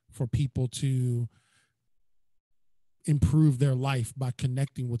for people to improve their life by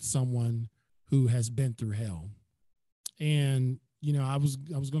connecting with someone who has been through hell. And I was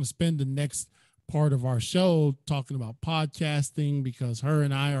going to spend the next part of our show talking about podcasting, because her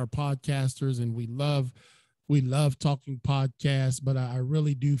and I are podcasters and we love talking podcasts, but I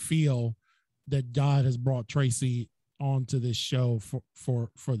really do feel that God has brought Tracey onto this show for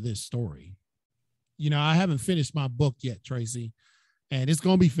this story. I haven't finished my book yet, Tracey, and it's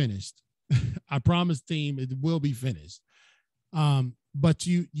going to be finished. I promise, team, it will be finished. But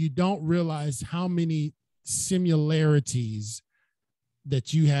you don't realize how many similarities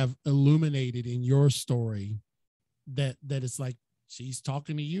that you have illuminated in your story that it's like she's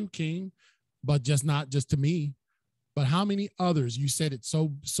talking to you, King, but just not just to me. But how many others, you said it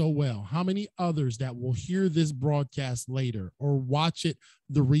so well, how many others that will hear this broadcast later or watch it,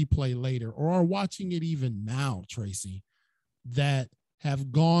 the replay later, or are watching it even now, Tracey, that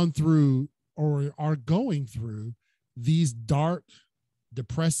have gone through or are going through these dark,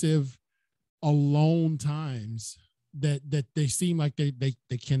 depressive, alone times that they seem like they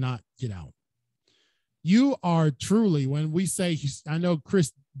cannot get out. You are truly, when we say, I know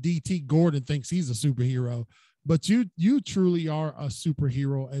Chris DT Gordon thinks he's a superhero, but you truly are a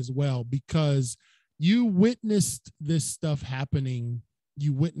superhero as well, because you witnessed this stuff happening.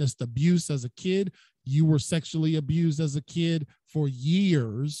 You witnessed abuse as a kid. You were sexually abused as a kid for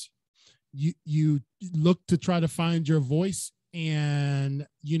years. You looked to try to find your voice, and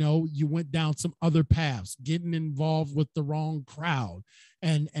you went down some other paths, getting involved with the wrong crowd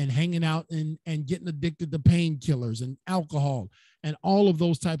and hanging out and getting addicted to painkillers and alcohol and all of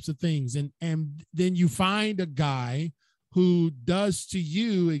those types of things. And then you find a guy who does to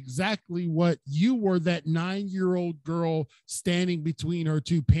you exactly what you were, that 9-year-old girl standing between her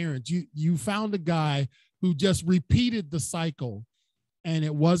two parents. You found a guy who just repeated the cycle. And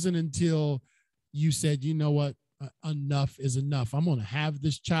it wasn't until you said, you know what, enough is enough. I'm going to have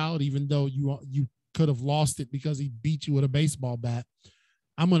this child, even though you could have lost it because he beat you with a baseball bat.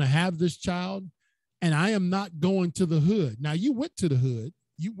 I'm going to have this child, and I am not going to the hood. Now, you went to the hood.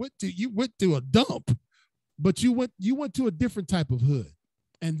 You went to a dump, but you went to a different type of hood.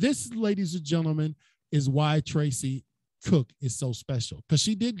 And this, ladies and gentlemen, is why Tracey Cook is so special, because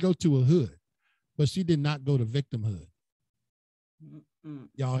she did go to a hood, but she did not go to victimhood.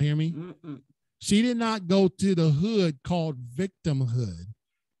 Y'all hear me? She did not go to the hood called victimhood.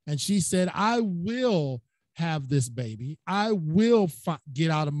 And she said, I will have this baby. I will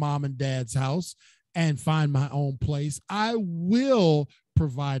get out of mom and dad's house and find my own place. I will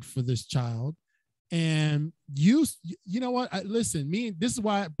provide for this child. And you know what? Listen, this is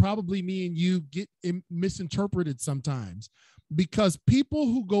why probably me and you get misinterpreted sometimes, because people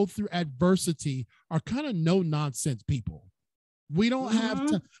who go through adversity are kind of no nonsense people. We don't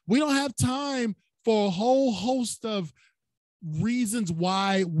have time for a whole host of reasons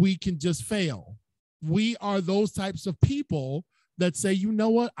why we can just fail. We are those types of people that say, you know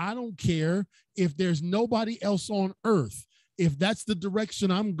what? I don't care if there's nobody else on earth. If that's the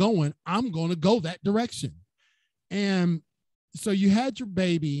direction I'm going to go that direction. And so you had your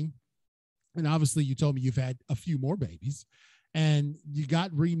baby, and obviously you told me you've had a few more babies, and you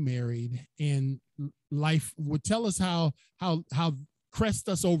got remarried, and life would tell us how crest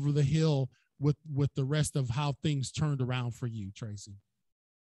us over the hill with the rest of how things turned around for you, Tracey.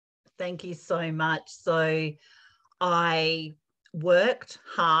 Thank you so much. So I worked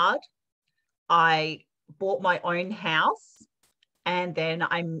hard. I bought my own house, and then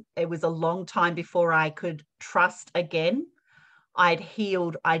it was a long time before I could trust again. I'd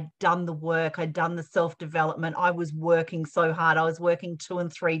healed, I'd done the work, I'd done the self-development. I was working so hard. I was working 2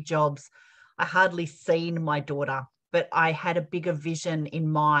 and 3 jobs. I hardly seen my daughter, but I had a bigger vision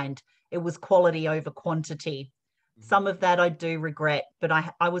in mind. It was quality over quantity. Some of that I do regret, but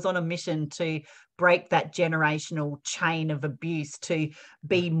I was on a mission to break that generational chain of abuse, to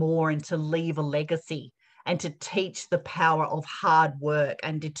be more and to leave a legacy, and to teach the power of hard work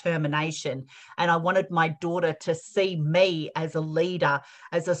and determination. And I wanted my daughter to see me as a leader,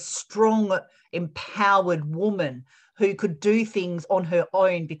 as a strong, empowered woman who could do things on her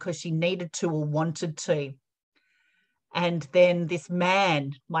own because she needed to or wanted to. And then this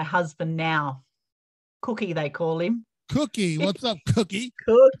man, my husband now, Cookie, they call him. Cookie, what's up, Cookie?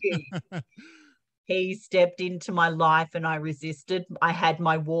 Cookie. He stepped into my life and I resisted. I had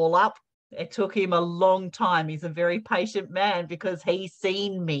my wall up. It took him a long time. He's a very patient man because he's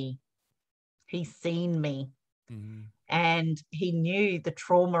seen me. He's seen me. Mm-hmm. And he knew the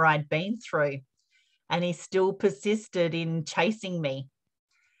trauma I'd been through. And he still persisted in chasing me.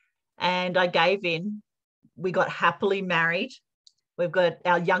 And I gave in. We got happily married. We've got,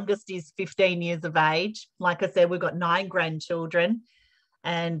 our youngest is 15 years of age. Like I said, we've got 9 grandchildren,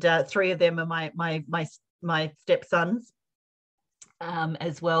 and 3 of them are my stepsons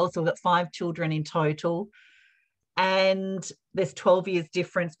as well. So we've got 5 children in total. And there's 12 years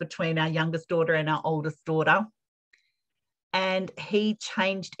difference between our youngest daughter and our oldest daughter. And he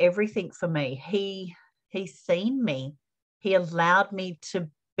changed everything for me. He's seen me. He allowed me to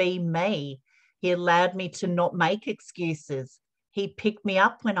be me. He allowed me to not make excuses. He picked me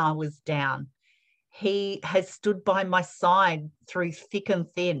up when I was down. He has stood by my side through thick and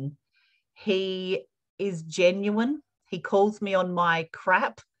thin. He is genuine. He calls me on my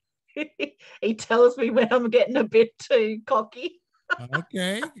crap. He tells me when I'm getting a bit too cocky.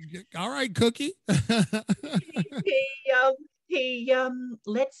 Okay. All right, Cookie. He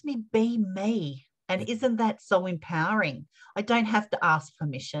lets me be me. And isn't that so empowering? I don't have to ask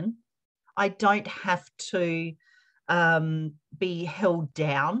permission. I don't have to be held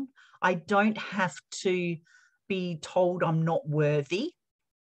down. I don't have to be told I'm not worthy.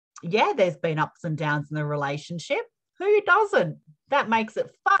 Yeah, there's been ups and downs in the relationship. Who doesn't? That makes it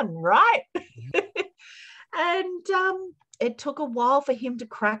fun, right? And it took a while for him to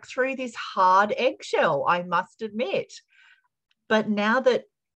crack through this hard eggshell, I must admit. But now that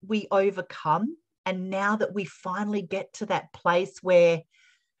we overcome, and now that we finally get to that place where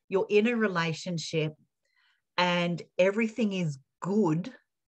you're in a relationship and everything is good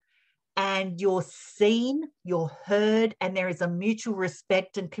and you're seen, you're heard, and there is a mutual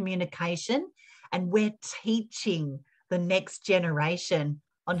respect and communication, and we're teaching the next generation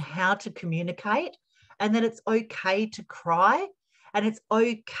on how to communicate, and that it's okay to cry, and it's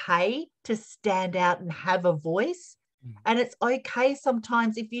okay to stand out and have a voice. And it's okay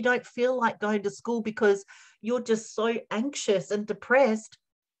sometimes if you don't feel like going to school because you're just so anxious and depressed,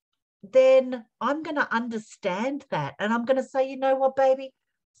 then I'm going to understand that. And I'm going to say, you know what, baby,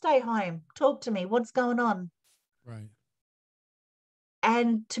 stay home, talk to me, what's going on? Right.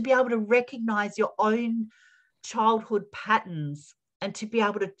 And to be able to recognize your own childhood patterns and to be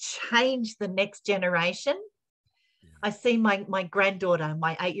able to change the next generation. I see my granddaughter,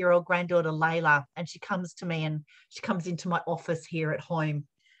 my 8-year-old granddaughter, Layla, and she comes to me and she comes into my office here at home.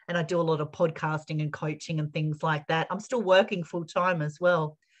 And I do a lot of podcasting and coaching and things like that. I'm still working full time as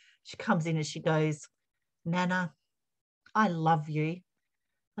well. She comes in and she goes, Nana, I love you.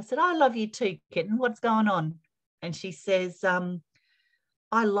 I said, I love you too, kitten. What's going on? And she says,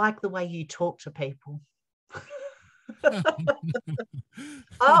 I like the way you talk to people.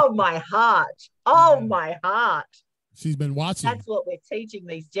 Oh, my heart. Oh, Yeah. my heart. She's been watching. That's what we're teaching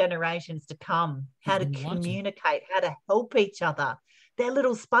these generations to come, how to communicate, how to help each other. They're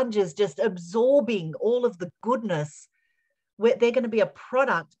little sponges just absorbing all of the goodness. They're going to be a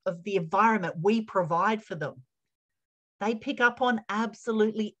product of the environment we provide for them. They pick up on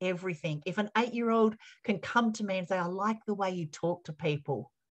absolutely everything. If an 8-year-old can come to me and say, I like the way you talk to people,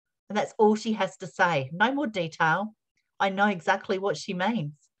 and that's all she has to say, no more detail, I know exactly what she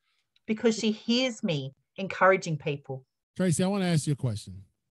means because she hears me encouraging people. Tracey, I want to ask you a question.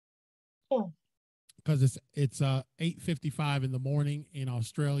 Oh. Because it's 8:55 in the morning in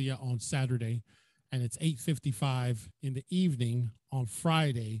Australia on Saturday, and it's 8:55 in the evening on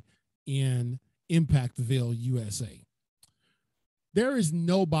Friday in Impactville, USA. There is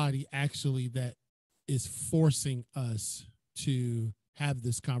nobody actually that is forcing us to have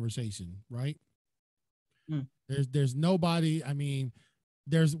this conversation, right? There's nobody. I mean,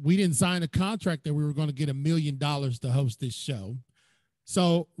 we didn't sign a contract that we were going to get $1 million to host this show.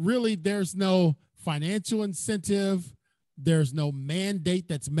 So really, there's no financial incentive. There's no mandate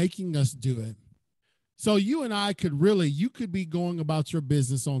that's making us do it. So you and I you could be going about your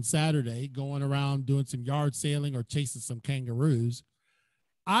business on Saturday, going around doing some yard sailing or chasing some kangaroos.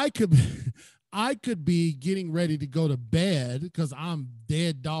 I could be getting ready to go to bed because I'm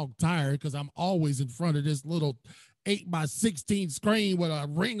dead dog tired because I'm always in front of this little 8x16 screen with a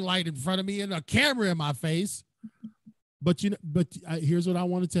ring light in front of me and a camera in my face. But here's what I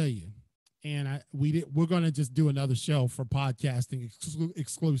want to tell you. And we're going to just do another show for podcasting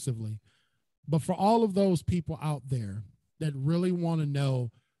exclusively. But for all of those people out there that really want to know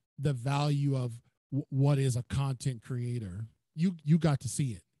the value of what is a content creator, you got to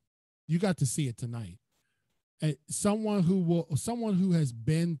see it. You got to see it tonight. Someone who has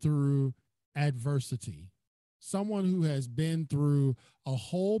been through adversity, someone who has been through a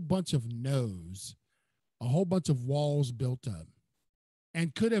whole bunch of no's, a whole bunch of walls built up,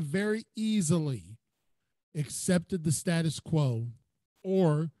 and could have very easily accepted the status quo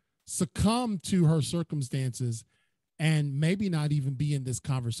or succumbed to her circumstances and maybe not even be in this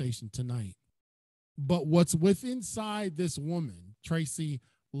conversation tonight. But what's inside this woman, Tracey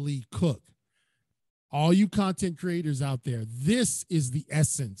Lee Cook, all you content creators out there, this is the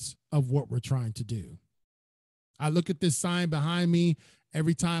essence of what we're trying to do. I look at this sign behind me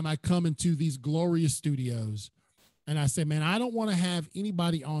every time I come into these glorious studios, and I say, man, I don't want to have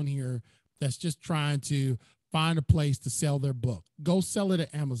anybody on here that's just trying to find a place to sell their book. Go sell it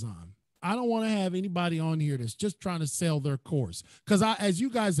at Amazon. I don't want to have anybody on here that's just trying to sell their course. Because as you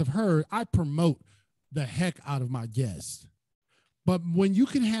guys have heard, I promote the heck out of my guests. But when you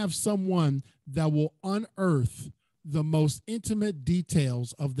can have someone that will unearth the most intimate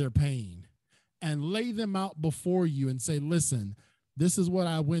details of their pain and lay them out before you and say, listen, This is what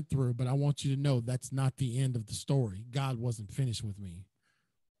I went through, but I want you to know that's not the end of the story. God wasn't finished with me.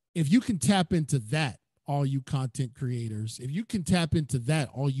 If you can tap into that, all you content creators, if you can tap into that,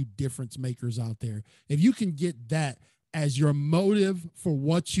 all you difference makers out there, if you can get that as your motive for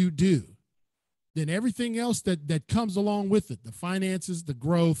what you do, then everything else that comes along with it, the finances, the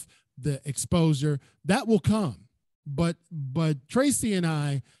growth, the exposure, that will come. But Tracey and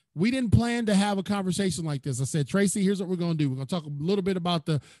I, we didn't plan to have a conversation like this. I said, Tracey, here's what we're going to do. We're going to talk a little bit about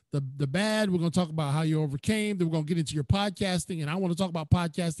the bad. We're going to talk about how you overcame. Then we're going to get into your podcasting, and I want to talk about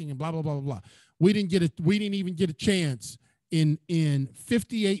podcasting and blah, blah, blah, blah, blah. We didn't even get a chance in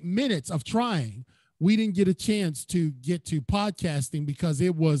 58 minutes of trying. We didn't get a chance to get to podcasting because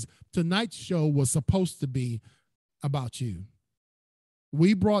tonight's show was supposed to be about you.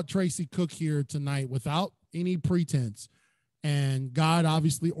 We brought Tracey Cook here tonight without any pretense. And God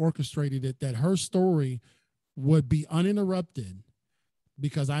obviously orchestrated it that her story would be uninterrupted,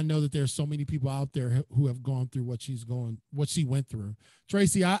 because I know that there's so many people out there who have gone through what she went through.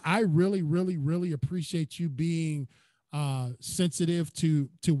 Tracey, I really, really, really appreciate you being sensitive to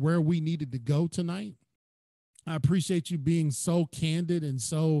where we needed to go tonight. I appreciate you being so candid and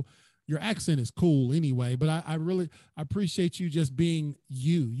so, your accent is cool anyway, but I really appreciate you just being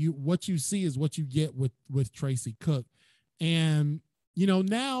you. What you see is what you get with Tracey Cook. And,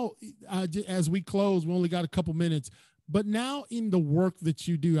 now as we close, we only got a couple minutes, but now in the work that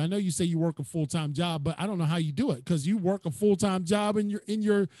you do, I know you say you work a full-time job, but I don't know how you do it, because you work a full-time job in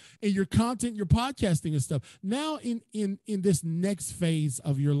your content, your podcasting and stuff. Now in this next phase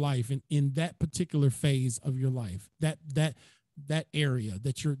of your life, and in that particular phase of your life, that area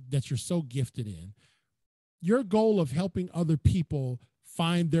that you're so gifted in, your goal of helping other people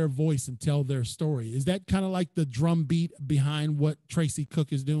find their voice and tell their story, is that kind of like the drum beat behind what Tracey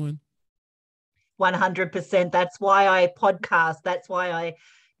Cook is doing? 100%. That's why I podcast. That's why I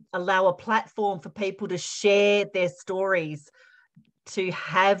allow a platform for people to share their stories, to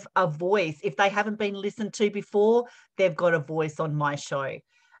have a voice. If they haven't been listened to before, they've got a voice on my show.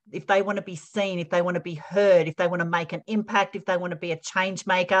 If they want to be seen, if they want to be heard, if they want to make an impact, if they want to be a change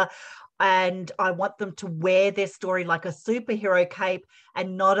maker, and I want them to wear their story like a superhero cape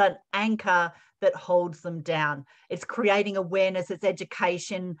and not an anchor that holds them down. It's creating awareness, it's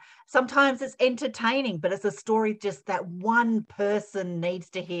education. Sometimes it's entertaining, but it's a story just that one person needs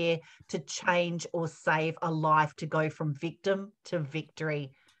to hear to change or save a life, to go from victim to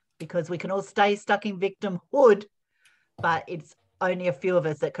victory, because we can all stay stuck in victimhood, but it's only a few of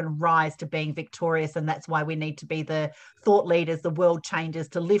us that can rise to being victorious. And that's why we need to be the thought leaders, the world changers,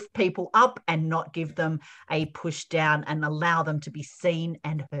 to lift people up and not give them a push down, and allow them to be seen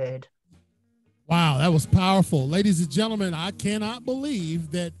and heard. Wow, that was powerful. Ladies and gentlemen, I cannot believe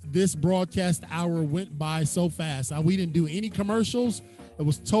that this broadcast hour went by so fast. We didn't do any commercials. It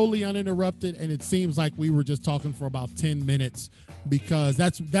was totally uninterrupted, and it seems like we were just talking for about 10 minutes, because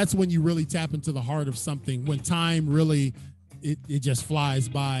that's when you really tap into the heart of something, when time really, it just flies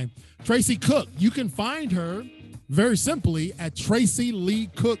by. Tracey Cook, you can find her very simply at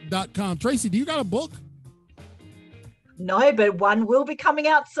TraceyLeeCook.com. Tracey, do you got a book? No, but one will be coming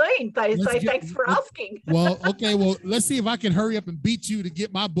out soon. So thanks for asking. Well, okay. Well, let's see if I can hurry up and beat you to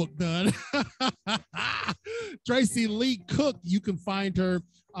get my book done. Tracey Lee Cook, you can find her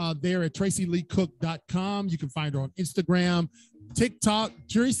there at TraceyLeeCook.com. You can find her on Instagram, TikTok.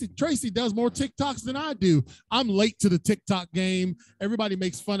 Tracey does more TikToks than I do. I'm late to the TikTok game. Everybody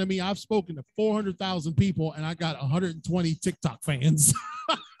makes fun of me. I've spoken to 400,000 people, and I got 120 TikTok fans.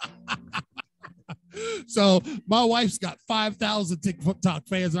 So my wife's got 5,000 TikTok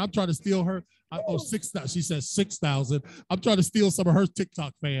fans, and I'm trying to steal her. 6,000. She says 6,000. I'm trying to steal some of her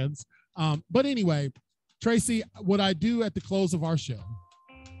TikTok fans. But anyway, Tracey, what I do at the close of our show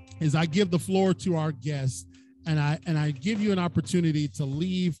is I give the floor to our guests, and I give you an opportunity to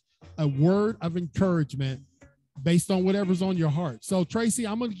leave a word of encouragement based on whatever's on your heart. So Tracey,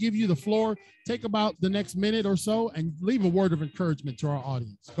 I'm going to give you the floor. Take about the next minute or so and leave a word of encouragement to our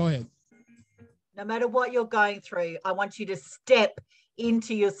audience. Go ahead. No matter what you're going through, I want you to step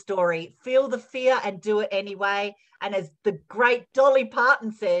into your story, feel the fear and do it anyway. And as the great Dolly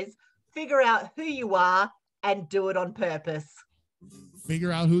Parton says, figure out who you are and do it on purpose.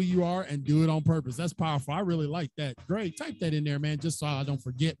 Figure out who you are and do it on purpose. That's powerful. I really like that. Great. Type that in there, man, just so I don't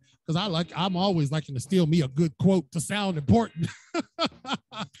forget, because I'm always liking to steal me a good quote to sound important.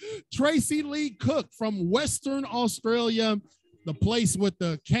 Tracey Lee Cook from Western Australia, the place with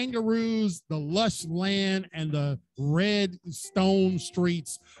the kangaroos, the lush land, and the red stone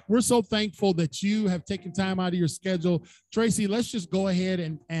streets. We're so thankful that you have taken time out of your schedule. Tracey, let's just go ahead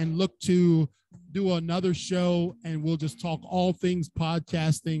and look to do another show and we'll just talk all things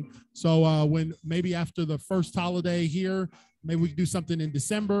podcasting. So when maybe after the first holiday here, maybe we can do something in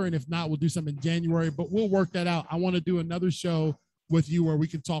December. And if not, we'll do something in January, but we'll work that out. I want to do another show with you where we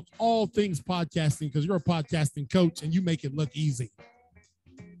can talk all things podcasting, because you're a podcasting coach and you make it look easy.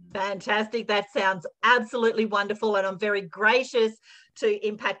 Fantastic. That sounds absolutely wonderful. And I'm very gracious to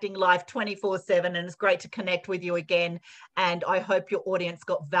Impacting Life 24/7. And it's great to connect with you again. And I hope your audience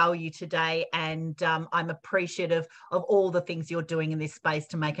got value today. And I'm appreciative of all the things you're doing in this space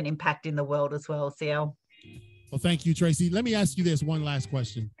to make an impact in the world as well, CL. Well, thank you, Tracey. Let me ask you this one last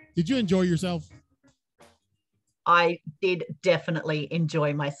question. Did you enjoy yourself? I did definitely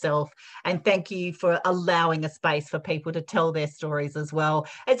enjoy myself, and thank you for allowing a space for people to tell their stories as well.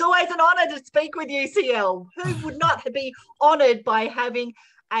 It's always an honor to speak with you, CL. Who would not be honored by having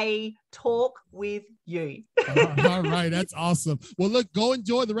a talk with you? All right, that's awesome. Well, look, go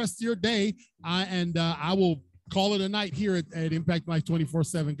enjoy the rest of your day, I will call it a night here at Impact Life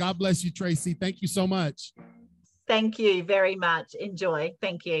 24/7. God bless you, Tracey. Thank you so much. Thank you very much. Enjoy.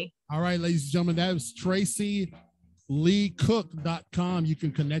 Thank you. All right, ladies and gentlemen, that was Tracey. LeeCook.com. You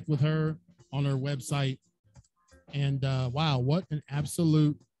can connect with her on her website. And wow, what an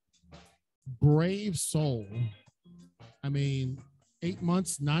absolute brave soul. I mean, 8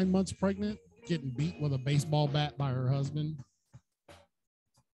 months, 9 months pregnant, getting beat with a baseball bat by her husband.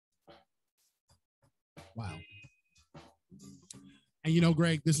 Wow. And you know,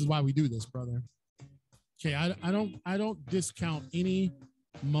 Greg, this is why we do this, brother. Okay, I don't discount any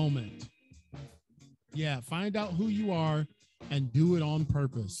moment. Yeah, find out who you are and do it on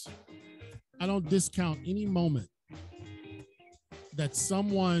purpose. I don't discount any moment that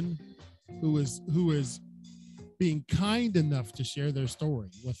someone who is being kind enough to share their story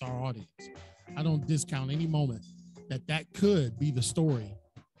with our audience. I don't discount any moment that could be the story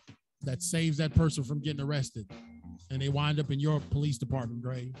that saves that person from getting arrested and they wind up in your police department,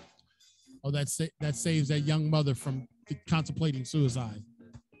 Greg. Or that saves that young mother from contemplating suicide.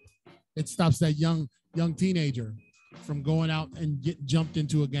 It stops that young teenager from going out and get jumped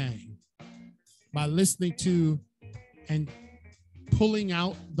into a gang. By listening to and pulling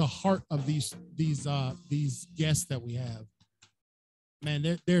out the heart of these guests that we have.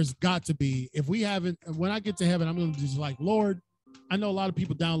 Man, there's got to be, if we haven't, when I get to heaven, I'm going to just like, Lord, I know a lot of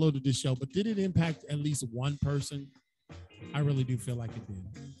people downloaded this show, but did it impact at least one person? I really do feel like it did.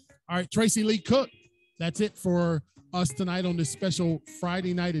 All right, Tracey Lee Cook. That's it for us tonight on this special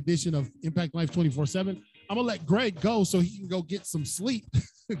Friday night edition of Impact Life 24/7. I'm going to let Greg go so he can go get some sleep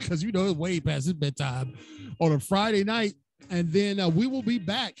because, you know, it's way past his bedtime on a Friday night. And then we will be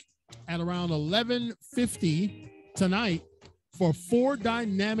back at around 11:50 tonight for 4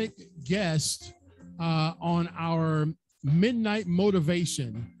 dynamic guests on our Midnight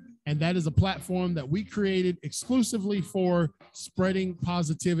Motivation. And that is a platform that we created exclusively for spreading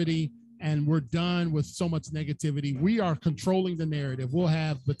positivity. And we're done with so much negativity. We are controlling the narrative. We'll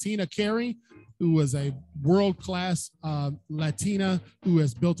have Bettina Carey, who is a world-class Latina who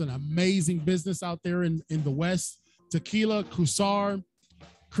has built an amazing business out there in the West. Tequila Kusar,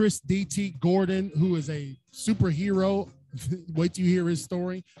 Chris D.T. Gordon, who is a superhero. Wait till you hear his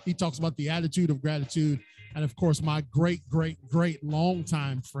story. He talks about the attitude of gratitude. And of course, my great, great, great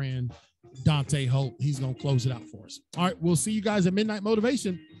longtime friend, Dante Hope. He's going to close it out for us. All right, we'll see you guys at Midnight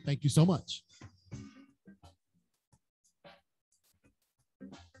Motivation. Thank you so much.